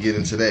probably get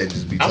into that and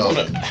just be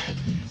talking.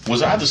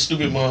 Was I the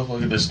stupid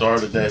motherfucker that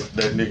started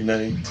that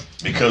nickname?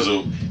 Because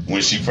of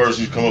when she first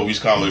used to come up, we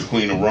used to call her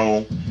Queen of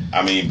Rome.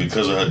 I mean,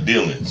 because of her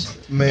dealings.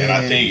 Man. And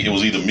I think it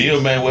was either me or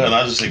Manuel, and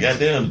I just said,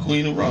 "Goddamn, the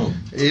Queen of Rome."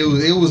 It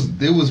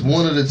was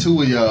one of the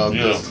two of y'all.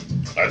 Yeah,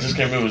 I just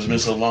can't remember. It's been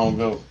so long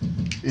ago.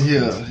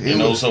 Yeah, it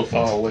was so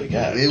far away.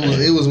 God, it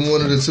was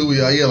one of the two of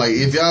y'all. Yeah, like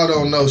if y'all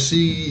don't know,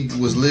 she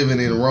was living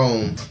in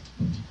Rome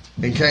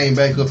and came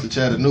back up to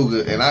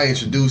Chattanooga, and I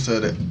introduced her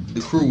to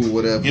the crew or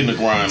whatever. Getting the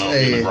grind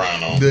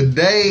on. The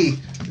day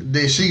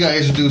that she got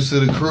introduced to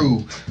the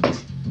crew,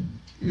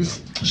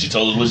 she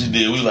told us what she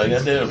did. We were like,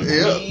 "Goddamn,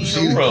 she's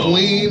the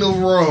Queen of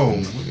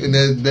Rome," and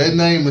that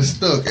name is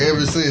stuck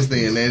ever since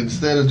then. And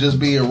instead of just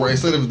being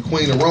instead of the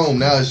Queen of Rome,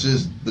 now it's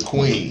just the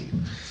Queen.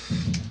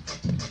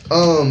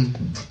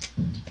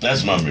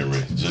 That's my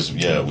memory. Just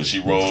when she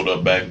rolled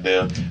up back in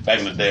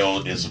the day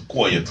in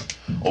Sequoia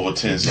over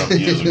 10-something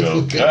years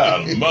ago.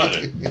 God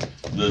almighty,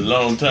 the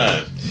long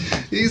time.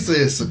 He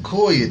said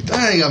Sequoia.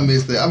 Dang, I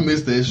missed that. I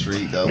missed that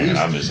street though. Man,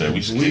 I missed that.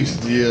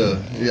 Yeah.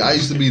 I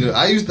used to be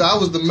I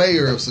was the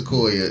mayor of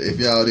Sequoia. If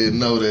y'all didn't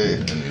know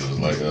that. And it was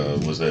like,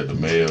 was that the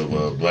mayor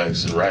of Black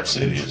Rap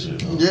City and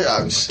shit? Huh?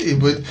 Yeah, shit.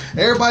 But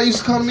everybody used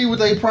to come to me with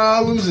their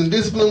problems and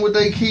discipline with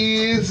their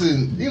kids,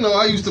 and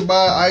I used to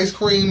buy ice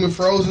cream and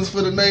frozens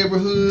for the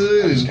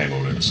neighborhood. I just came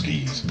over there to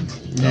skis.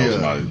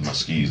 That was my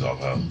skis off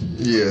house.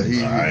 Yeah,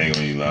 I ain't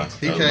gonna even lie.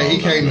 He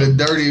came to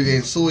dirty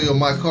and soil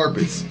my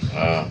carpets.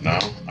 No,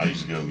 I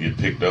used to go get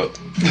picked up.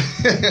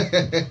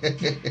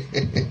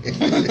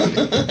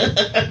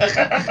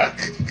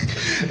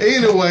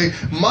 Anyway,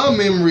 my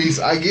memories,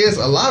 I guess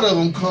a lot of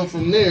them come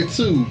from there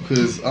too,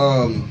 cause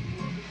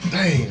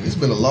dang, it's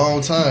been a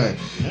long time.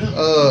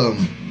 Yeah.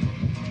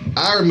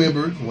 I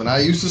remember when I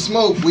used to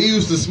smoke. We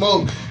used to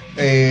smoke,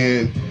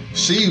 and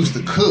she used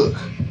to cook.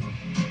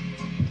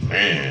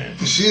 Man,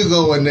 She'd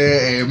go in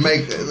there and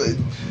make a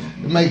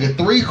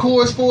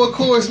 3-course,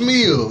 4-course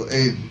meal,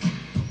 and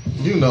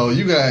you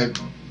got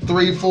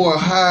 3-4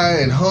 high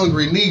and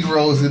hungry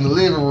Negroes in the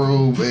living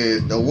room,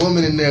 and a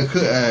woman in there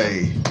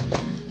cooking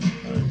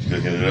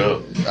it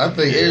up. I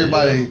think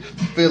everybody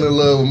fell in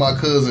love with my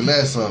cousin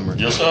that summer.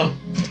 Yes, sir.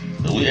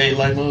 We ate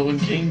like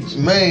motherfucking kings.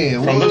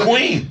 Man, from the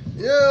queen.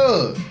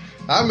 Yeah.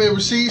 I remember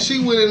she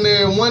went in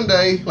there one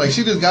day, like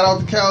she just got off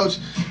the couch,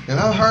 and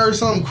I heard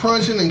something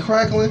crunching and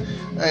crackling,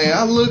 and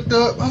I looked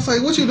up. I was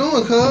like, "What you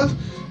doing, cuz?"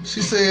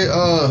 She said,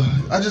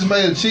 "I just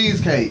made a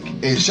cheesecake,"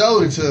 and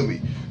showed it to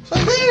me. It's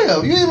like,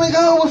 damn, you didn't make it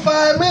home with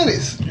 5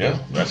 minutes. Yeah,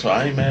 that's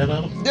why I ain't mad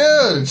at him.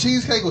 Yeah, the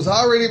cheesecake was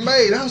already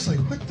made. I was like,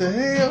 what the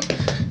hell?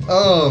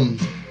 I'm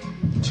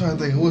trying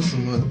to think of what's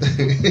some other.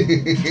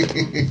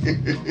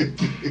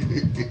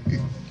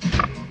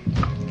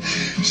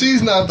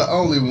 She's not the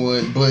only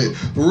one, but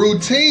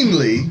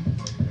routinely,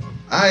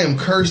 I am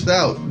cursed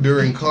out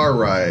during car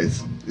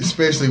rides,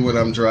 especially when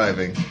I'm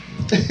driving.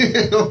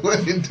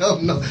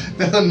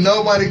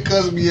 Nobody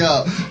cuss me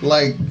out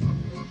like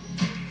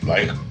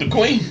the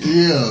queen.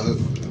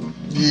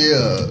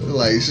 Yeah,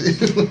 like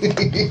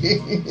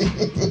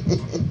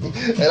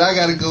and I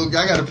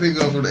gotta pick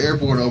her up from the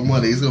airport on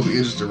Monday. It's gonna be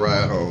interesting to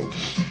ride home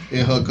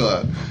in her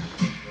car.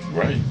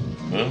 Right.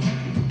 Well,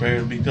 prepare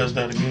to be cussed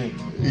out again.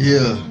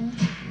 Yeah.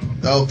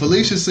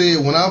 Felicia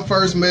said, when I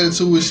first met her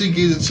to it, she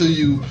gives it to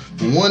you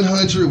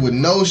 100 with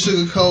no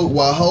sugarcoat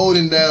while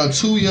holding down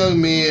 2 young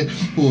men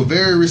who are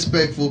very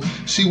respectful.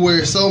 She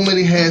wears so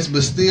many hats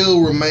but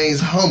still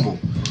remains humble.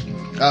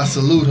 I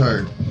salute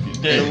her.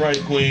 You're damn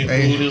right, queen.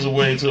 Food is a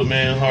way to a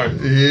man's heart.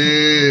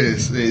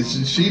 Yes.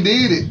 She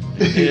did it.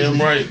 You're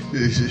damn right.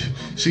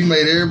 She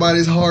made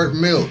everybody's heart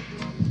melt.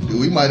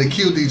 We might have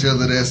killed each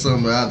other that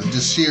summer out of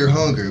just sheer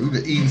hunger. We'd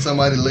have eaten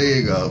somebody's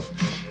leg off.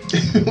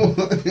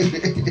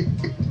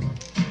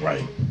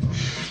 Right.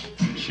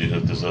 She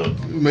hooked us up.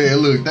 Man,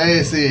 look,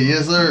 Dad said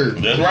yes, sir.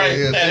 That's right.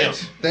 Yeah,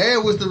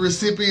 Dad was the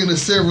recipient of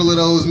several of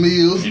those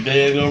meals. You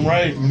damn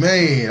right.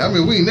 Man, I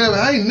mean,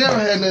 I ain't never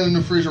had nothing in the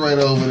refrigerator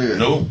over there.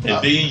 Nope.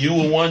 And then you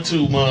were one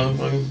too,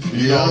 motherfucker.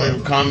 You know,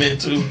 comment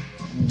too.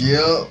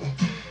 Yep.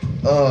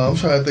 I'm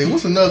trying to think.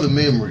 What's another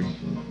memory?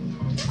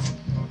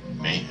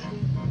 Man.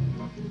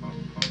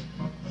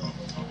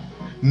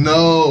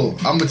 No,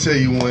 I'm gonna tell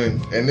you one,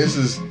 and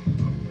this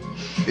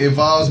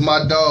involves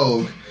my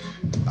dog.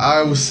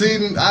 I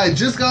had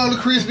just gone to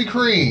Krispy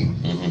Kreme.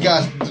 Mm-hmm.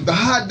 Got the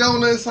hot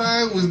donut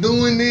sign, was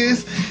doing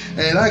this,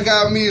 and I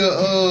got me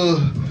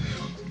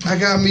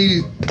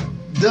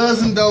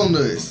dozen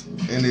donuts,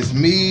 and it's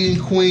me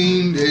and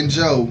Queen and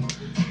Joe,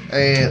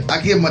 and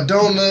I get my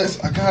donuts.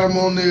 I got them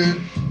on there.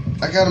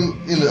 I got them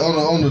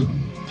on the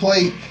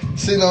plate,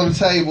 sitting on the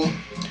table,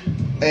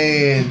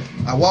 and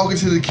I walk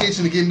into the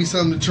kitchen to get me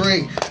something to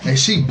drink, and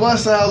she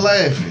busts out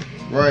laughing.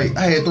 Right,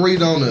 I had 3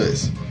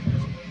 donuts.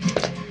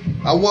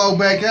 I walk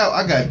back out,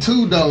 I got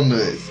 2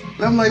 donuts.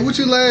 And I'm like, what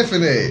you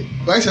laughing at?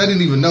 Well, actually, I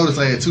didn't even notice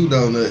I had 2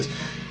 donuts.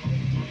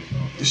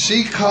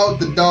 She caught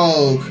the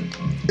dog.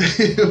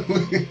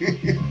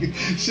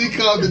 She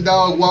caught the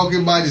dog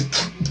walking by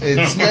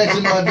and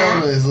snatching my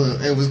donuts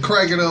up and was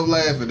cracking up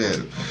laughing at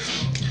him.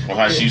 Or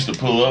how she used to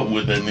pull up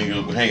with that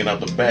nigga hanging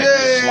out the back,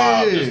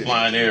 just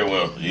flying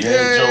everywhere. You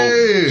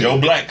had Joe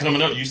Black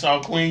coming up. You saw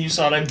Queen, you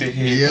saw that big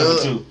head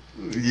coming too.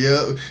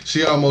 Yeah,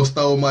 she almost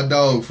stole my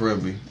dog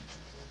from me.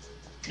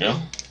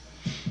 Yeah.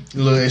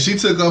 Look, and she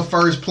took her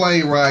first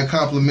plane ride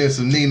compliments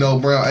of Nino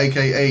Brown,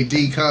 a.k.a.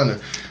 D. Connor,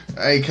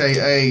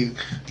 a.k.a.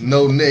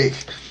 No Neck.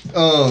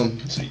 I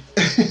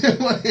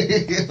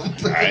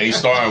ain't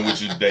starting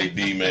with you today,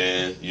 D,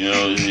 man. You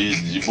know,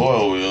 your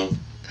boy will.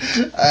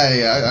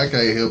 Hey, I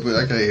can't help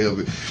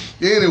it.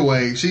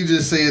 Anyway, she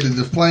just said that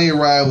the plane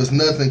ride was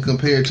nothing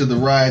compared to the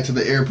ride to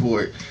the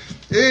airport.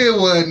 It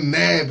wasn't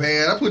that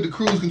bad. I put the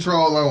cruise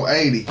control on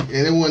 80,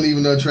 and it wasn't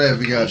even no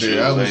traffic out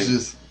there.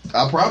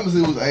 I promise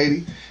it was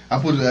 80. I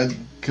put it,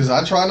 because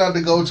I try not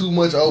to go too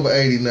much over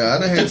 80 now. I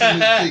done had too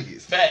many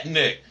tickets. Fat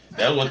neck.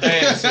 That's what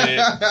Thad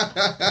said.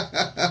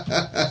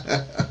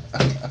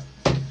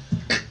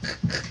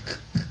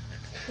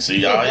 See,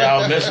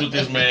 y'all mess with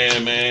this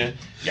man.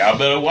 Y'all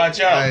better watch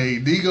out. Hey,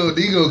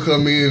 Digo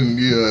come in,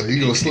 yeah, he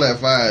gonna slap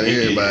fire at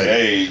everybody.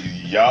 Hey,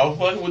 y'all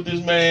fucking with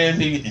this man,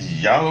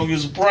 y'all gonna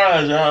get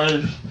surprised.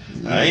 Y'all.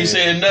 I ain't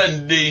saying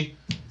nothing, D.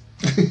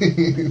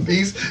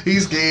 He's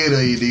scared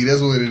of you, D. That's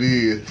what it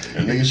is.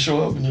 And niggas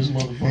show up in this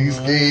motherfucker. He's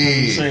scared. I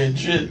ain't saying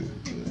shit.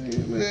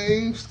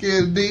 ain't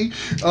scared of D.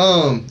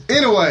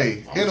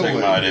 Anyway. I'm taking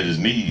him out at his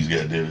knees,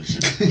 goddamn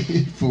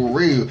shit. For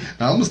real.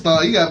 Now I'm gonna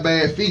start. He got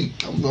bad feet.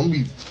 I'm gonna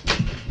be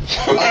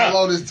all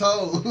on his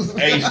toes.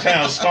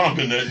 H-Town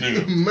stomping that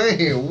nigga.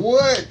 Man,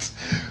 what?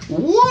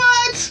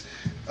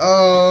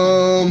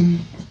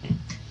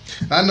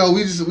 I know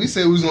we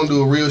said we was gonna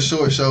do a real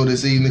short show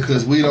this evening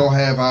because we don't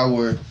have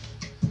our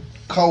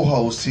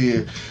co-host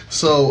here.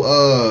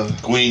 So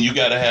Queen, you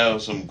gotta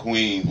have some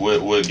Queen.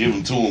 We'll give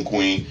them to him,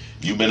 Queen.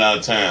 You been out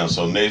of town,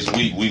 so next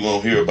week we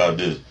gonna hear about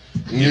this.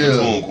 Give it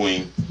to him,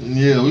 Queen.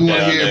 Yeah, we want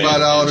to hear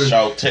about all the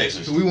South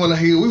Texas. We want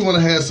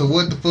to have some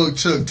what the fuck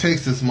Chuck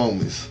Texas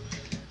moments.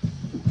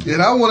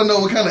 And I want to know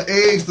what kind of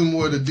eggs them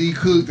were that D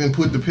cooked and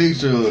put the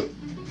picture of,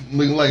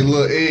 looking like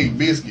little egg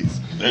biscuits.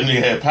 That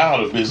nigga had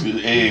powder biscuits,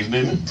 eggs,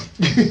 didn't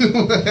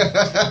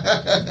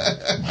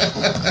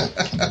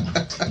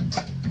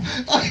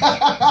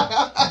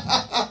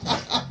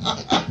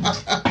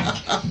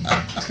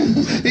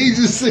he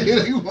just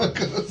said he wasn't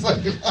gonna say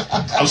it.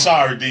 I'm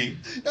sorry, D.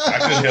 I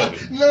couldn't help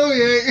it. No,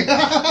 he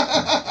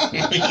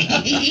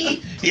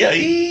ain't. Yeah,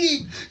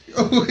 he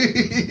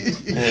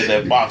had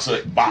that box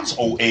of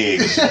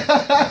eggs.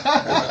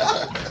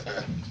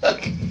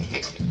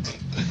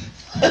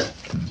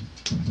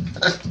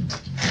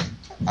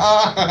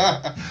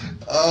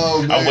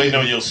 Oh, man. I'm waiting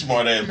on your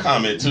smart ass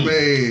comment too.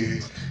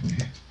 Man,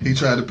 he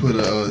tried to put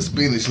a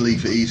spinach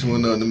leaf for each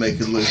one of them to make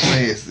it look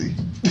fancy.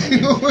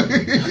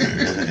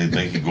 He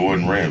think he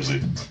Gordon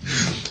Ramsay.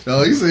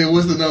 Oh, he said,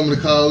 "What's the number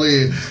to call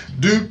in?"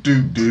 Doop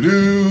doop doo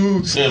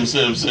doo.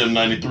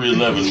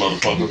 777-9311,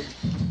 motherfucker.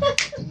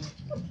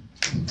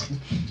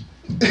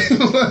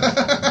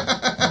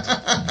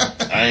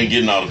 I ain't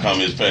getting all the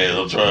comments fast.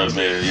 I'm trying,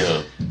 man.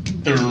 Yeah.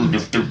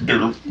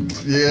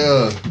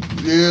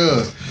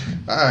 Yeah.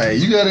 All right.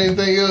 You got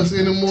anything else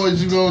anymore that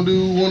you gonna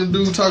do? Want to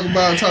do? Talk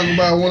about?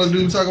 Want to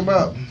do? Talk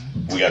about?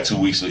 We got 2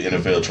 weeks of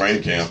NFL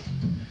training camp.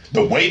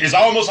 The wait is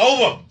almost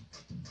over.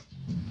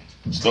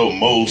 It's the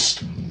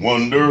most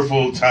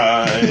wonderful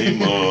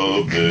time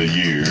of the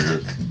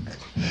year.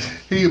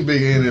 He a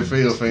big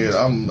NFL fan.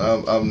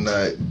 I'm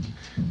not.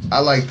 I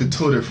like the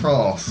Tour de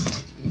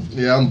France.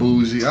 Yeah, I'm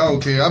bougie. I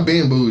don't care. I've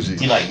been bougie.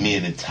 You like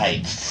men in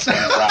tights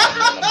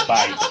riding on a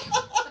bike.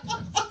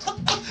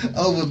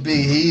 Over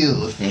big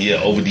hills.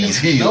 Yeah, over these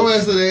hills. Don't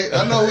answer that.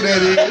 I know who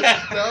that is.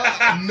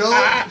 No.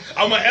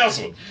 I'm going to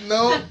answer.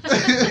 No.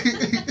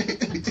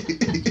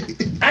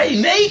 I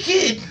ain't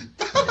naked.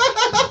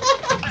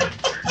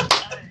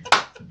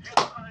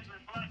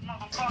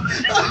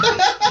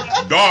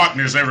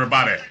 Darkness,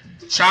 everybody.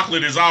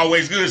 Chocolate is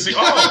always good. See,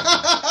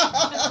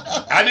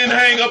 I didn't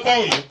hang up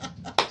on you.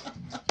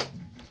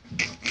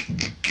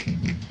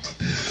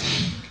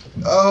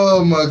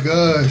 Oh my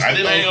gosh. I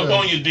didn't hang up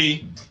on you,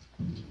 D.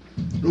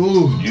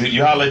 Ooh.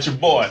 You holler at your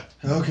boy.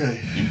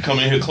 Okay. You come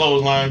in here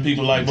clothesline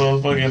people like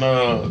motherfucking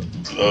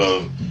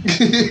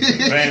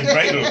Van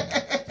Vader.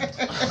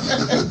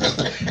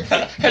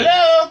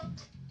 Hello.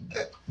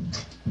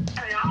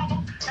 Hey,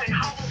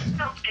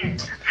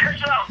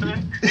 catch out, man.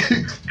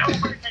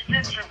 Don't make me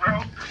get you, bro.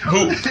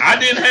 Who? I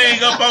didn't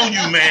hang up on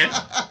you, man.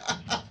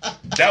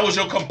 That was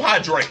your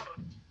compadre.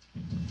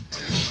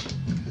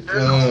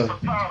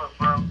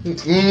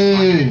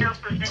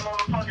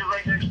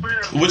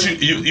 What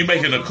you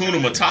making Hakuna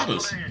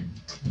Matatas?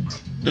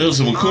 There's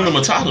some Hakuna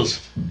Matatas.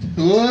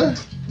 What?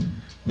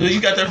 You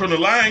got that from the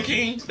Lion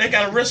King? They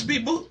got a recipe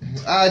book?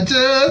 I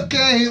just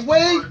can't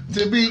wait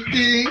to be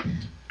king.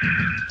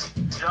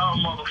 Y'all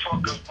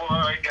motherfuckers, boy,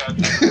 I got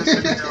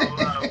y'all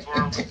live,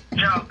 bro.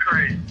 Y'all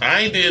crazy.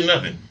 I ain't did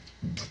nothing.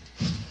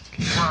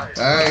 Right. I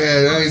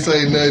ain't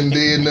say nothing,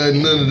 did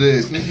nothing, none of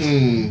that.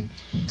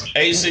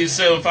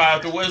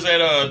 AC753, what is that?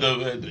 The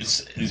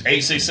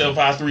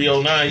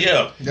AC75309.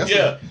 Yeah.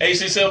 Yeah.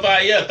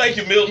 AC75, yeah. Thank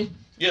you, Milton.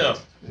 Yeah.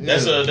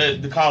 That's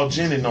the call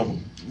Jenny number.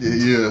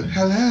 Yeah.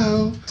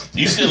 Hello.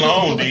 You still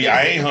on, D.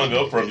 I ain't hung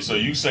up from you, so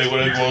you say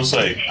whatever you want to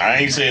say. I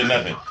ain't saying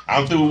nothing.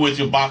 I'm through with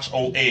your box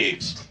of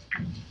eggs.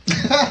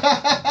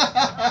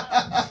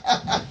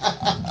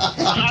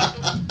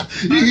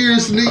 You hear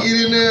sneaking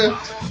in there?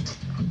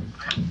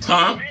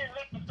 Huh?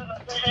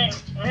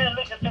 Me and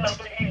Nick is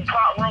eating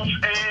pot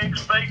roast eggs,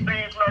 baked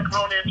beans,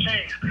 macaroni and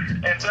cheese,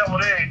 and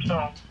deviled eggs. So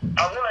I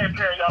really ain't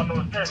paying y'all no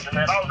attention,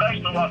 man. I was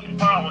actually watching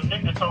Power when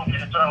Nick told me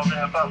to tell them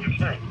about your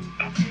shit.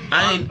 I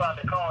ain't about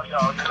to call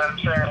y'all, you know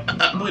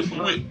what I'm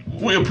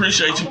saying? We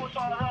appreciate you.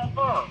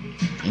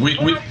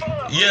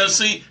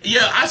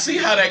 I see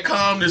how that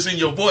calmness in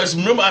your voice.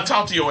 Remember I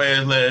talked to your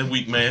ass last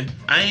week, man.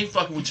 I ain't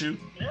fucking with you.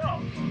 Yeah.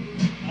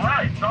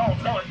 Right. No,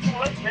 it's too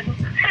late, nigga.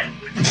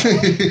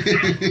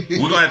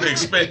 We're gonna have to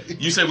expand.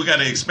 You said we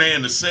gotta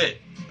expand the set.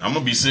 I'm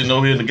gonna be sitting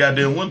over here in the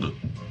goddamn window.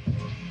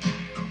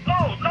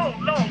 No.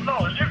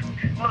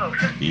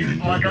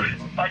 Look,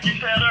 like you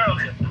said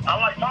earlier, I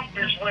like my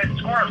fish wet and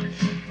squirmy.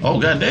 Oh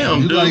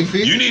goddamn, dude! Like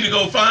fish? You need to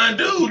go find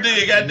dude,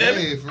 then goddamn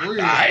it. For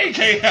real. I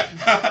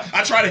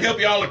try to help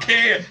y'all I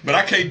can, but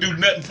I can't do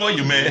nothing for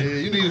you, man. Yeah,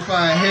 you need to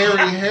find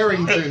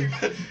Harrington.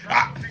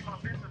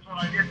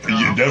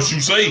 Yeah, that's what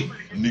you say.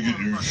 nigga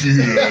do shit.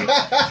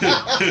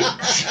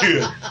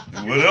 Shit.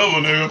 Whatever,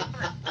 nigga.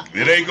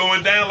 It ain't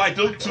going down like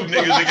them two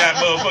niggas that got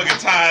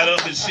motherfucking tied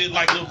up and shit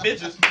like little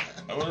bitches.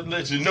 I want to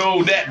let you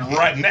know that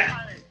right now.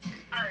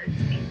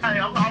 Hey,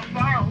 I'm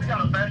sorry. We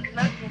got a bad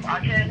connection. I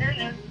can't hear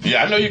you.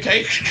 Yeah, I know you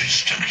can't.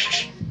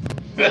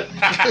 That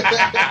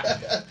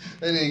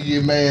nigga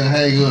get mad and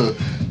hang up.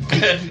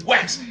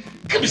 Wax,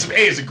 give me some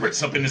eggs and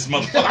grits up in this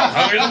motherfucker. I'm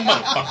hungry as a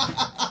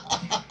motherfucker.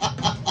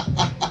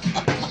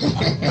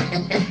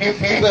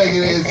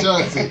 Thinking ass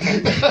Johnson.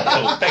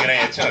 Oh, thinking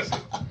ass Johnson.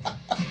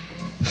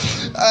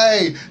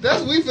 Hey,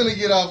 we finna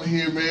get off of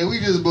here, man. We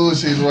just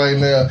bullshitting right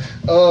now.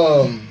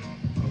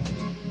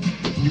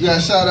 You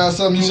got shout out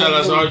something? Shout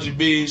out to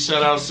RGB.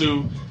 Shout out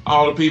to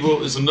all the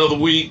people. It's another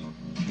week,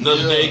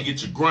 another day.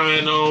 Get your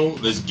grind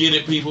on. Let's get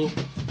it, people.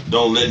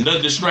 Don't let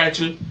nothing distract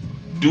you.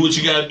 Do what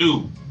you gotta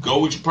do. Go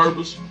with your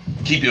purpose.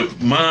 Keep your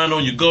mind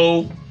on your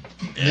goal.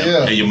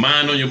 And your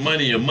mind on your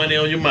money. Your money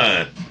on your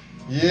mind.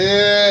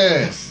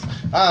 Yes.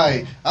 All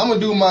right. I'm gonna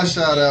do my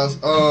shout outs.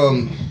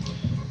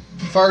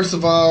 First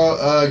of all,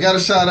 gotta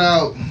shout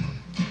out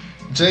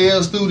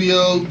JL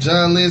Studio,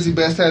 John Lindsay,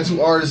 best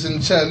tattoo artist in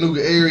the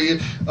Chattanooga area.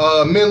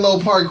 Menlo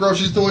Park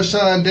Grocery Store,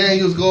 Sean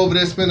Daniels, go over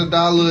there, spend $1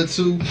 or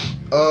 $2. I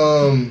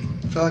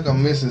feel like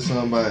I'm missing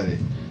somebody.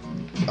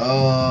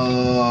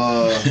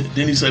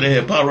 Then he said they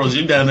had pot roast.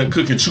 You down there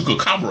cooking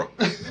chupacabra.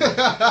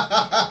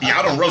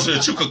 Y'all done roasted a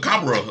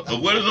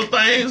chupacabra. What are the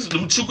things?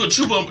 Them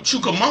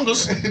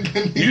chucamongas.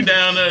 You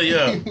down there,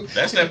 yeah.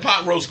 That's that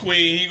pot roast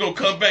queen. He gonna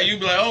come back. You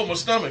be like, oh, my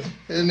stomach.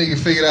 That nigga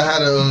figured out how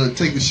to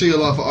take the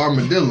shell off of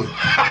armadillo.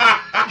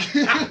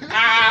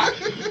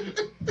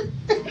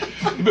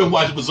 You been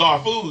watching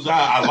Bizarre Foods.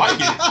 I like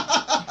it.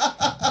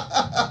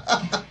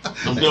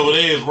 Them devil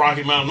eggs,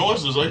 Rocky Mountain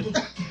oysters, ain't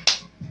they?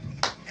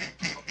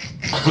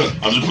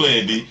 I'm just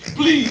playing, D.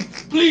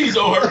 Please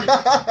don't hurt me.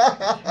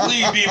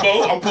 Please,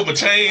 Debo. I'll put my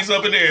chains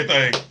up and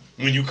everything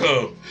when you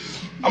come.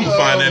 I'm gonna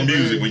find that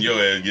music when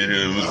your ass get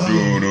here.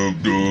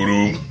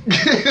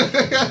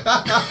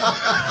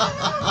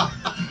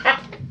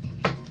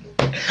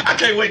 I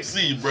can't wait to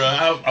see you, bro.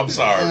 I'm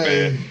sorry,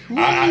 man.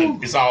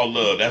 It's all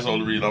love. That's the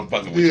only reason I'm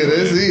fucking with you. Yeah,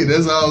 that's it.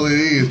 That's all it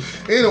is.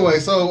 Anyway,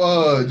 so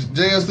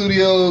JL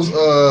Studios,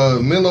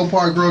 Menlo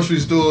Park Grocery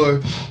Store.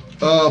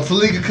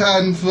 Felica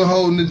Cotton for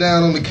holding it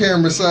down on the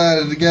camera side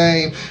of the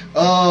game.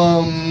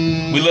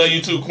 We love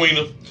you too,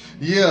 Queena.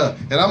 Yeah,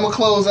 and I'm gonna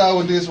close out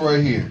with this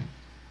right here,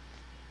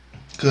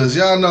 cause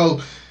y'all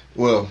know,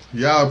 well,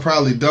 y'all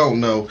probably don't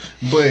know,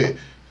 but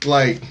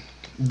like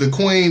the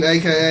Queen,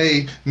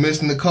 aka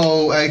Miss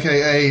Nicole,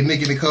 aka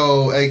Nikki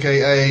Nicole,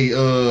 aka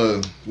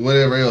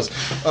whatever else.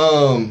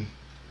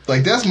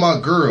 Like that's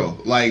my girl.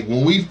 Like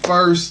when we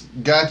first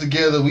got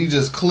together, we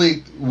just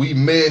clicked, we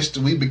meshed,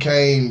 we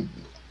became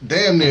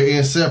damn near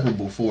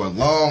inseparable for a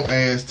long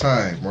ass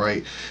time,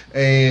 right?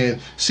 And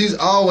she's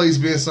always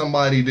been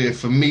somebody that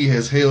for me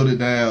has held it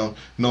down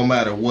no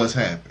matter what's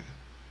happened,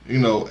 you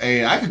know.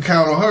 And I could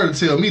count on her to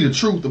tell me the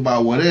truth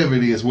about whatever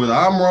it is, whether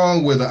I'm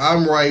wrong, whether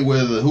I'm right,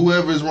 whether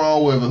whoever's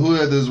wrong, whether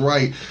whoever's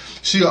right.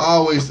 She'll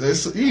always,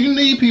 you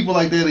need people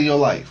like that in your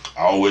life.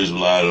 I always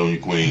relied on you,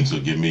 Queen, to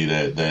give me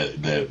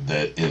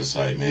that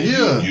insight, man.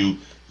 Yeah.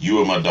 You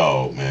are my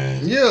dog,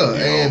 man. Yeah,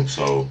 and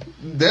so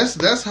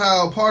that's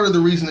how part of the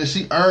reason that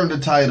she earned the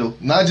title,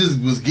 not just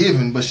was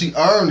given, but she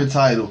earned the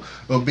title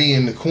of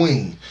being the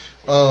queen.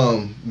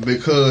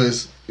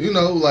 Because, you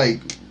know, like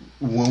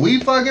when we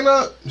fucking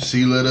up,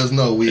 she let us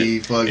know we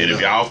fucking up. And if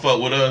y'all fuck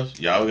with us,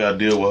 y'all gotta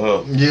deal with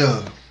her.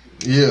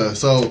 Yeah.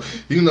 So,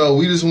 you know,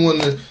 we just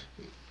wanted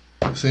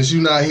to, since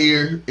you're not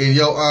here, in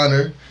your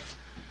honor,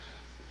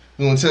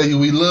 we want to tell you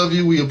we love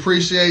you, we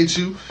appreciate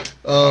you.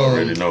 I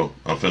already know.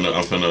 I'm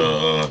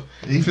finna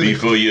be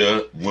for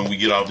you when we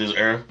get off this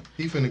air.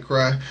 He finna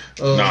cry.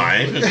 Nah, I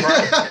ain't finna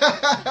cry.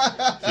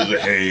 She's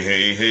like,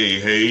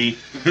 hey.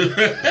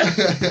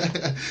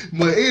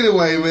 But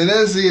anyway, man,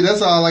 that's it.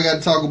 That's all I got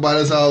to talk about.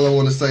 That's all I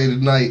want to say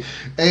tonight.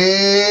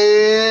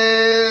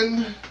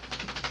 And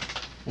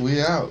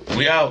we out.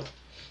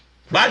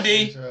 Bye,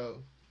 D.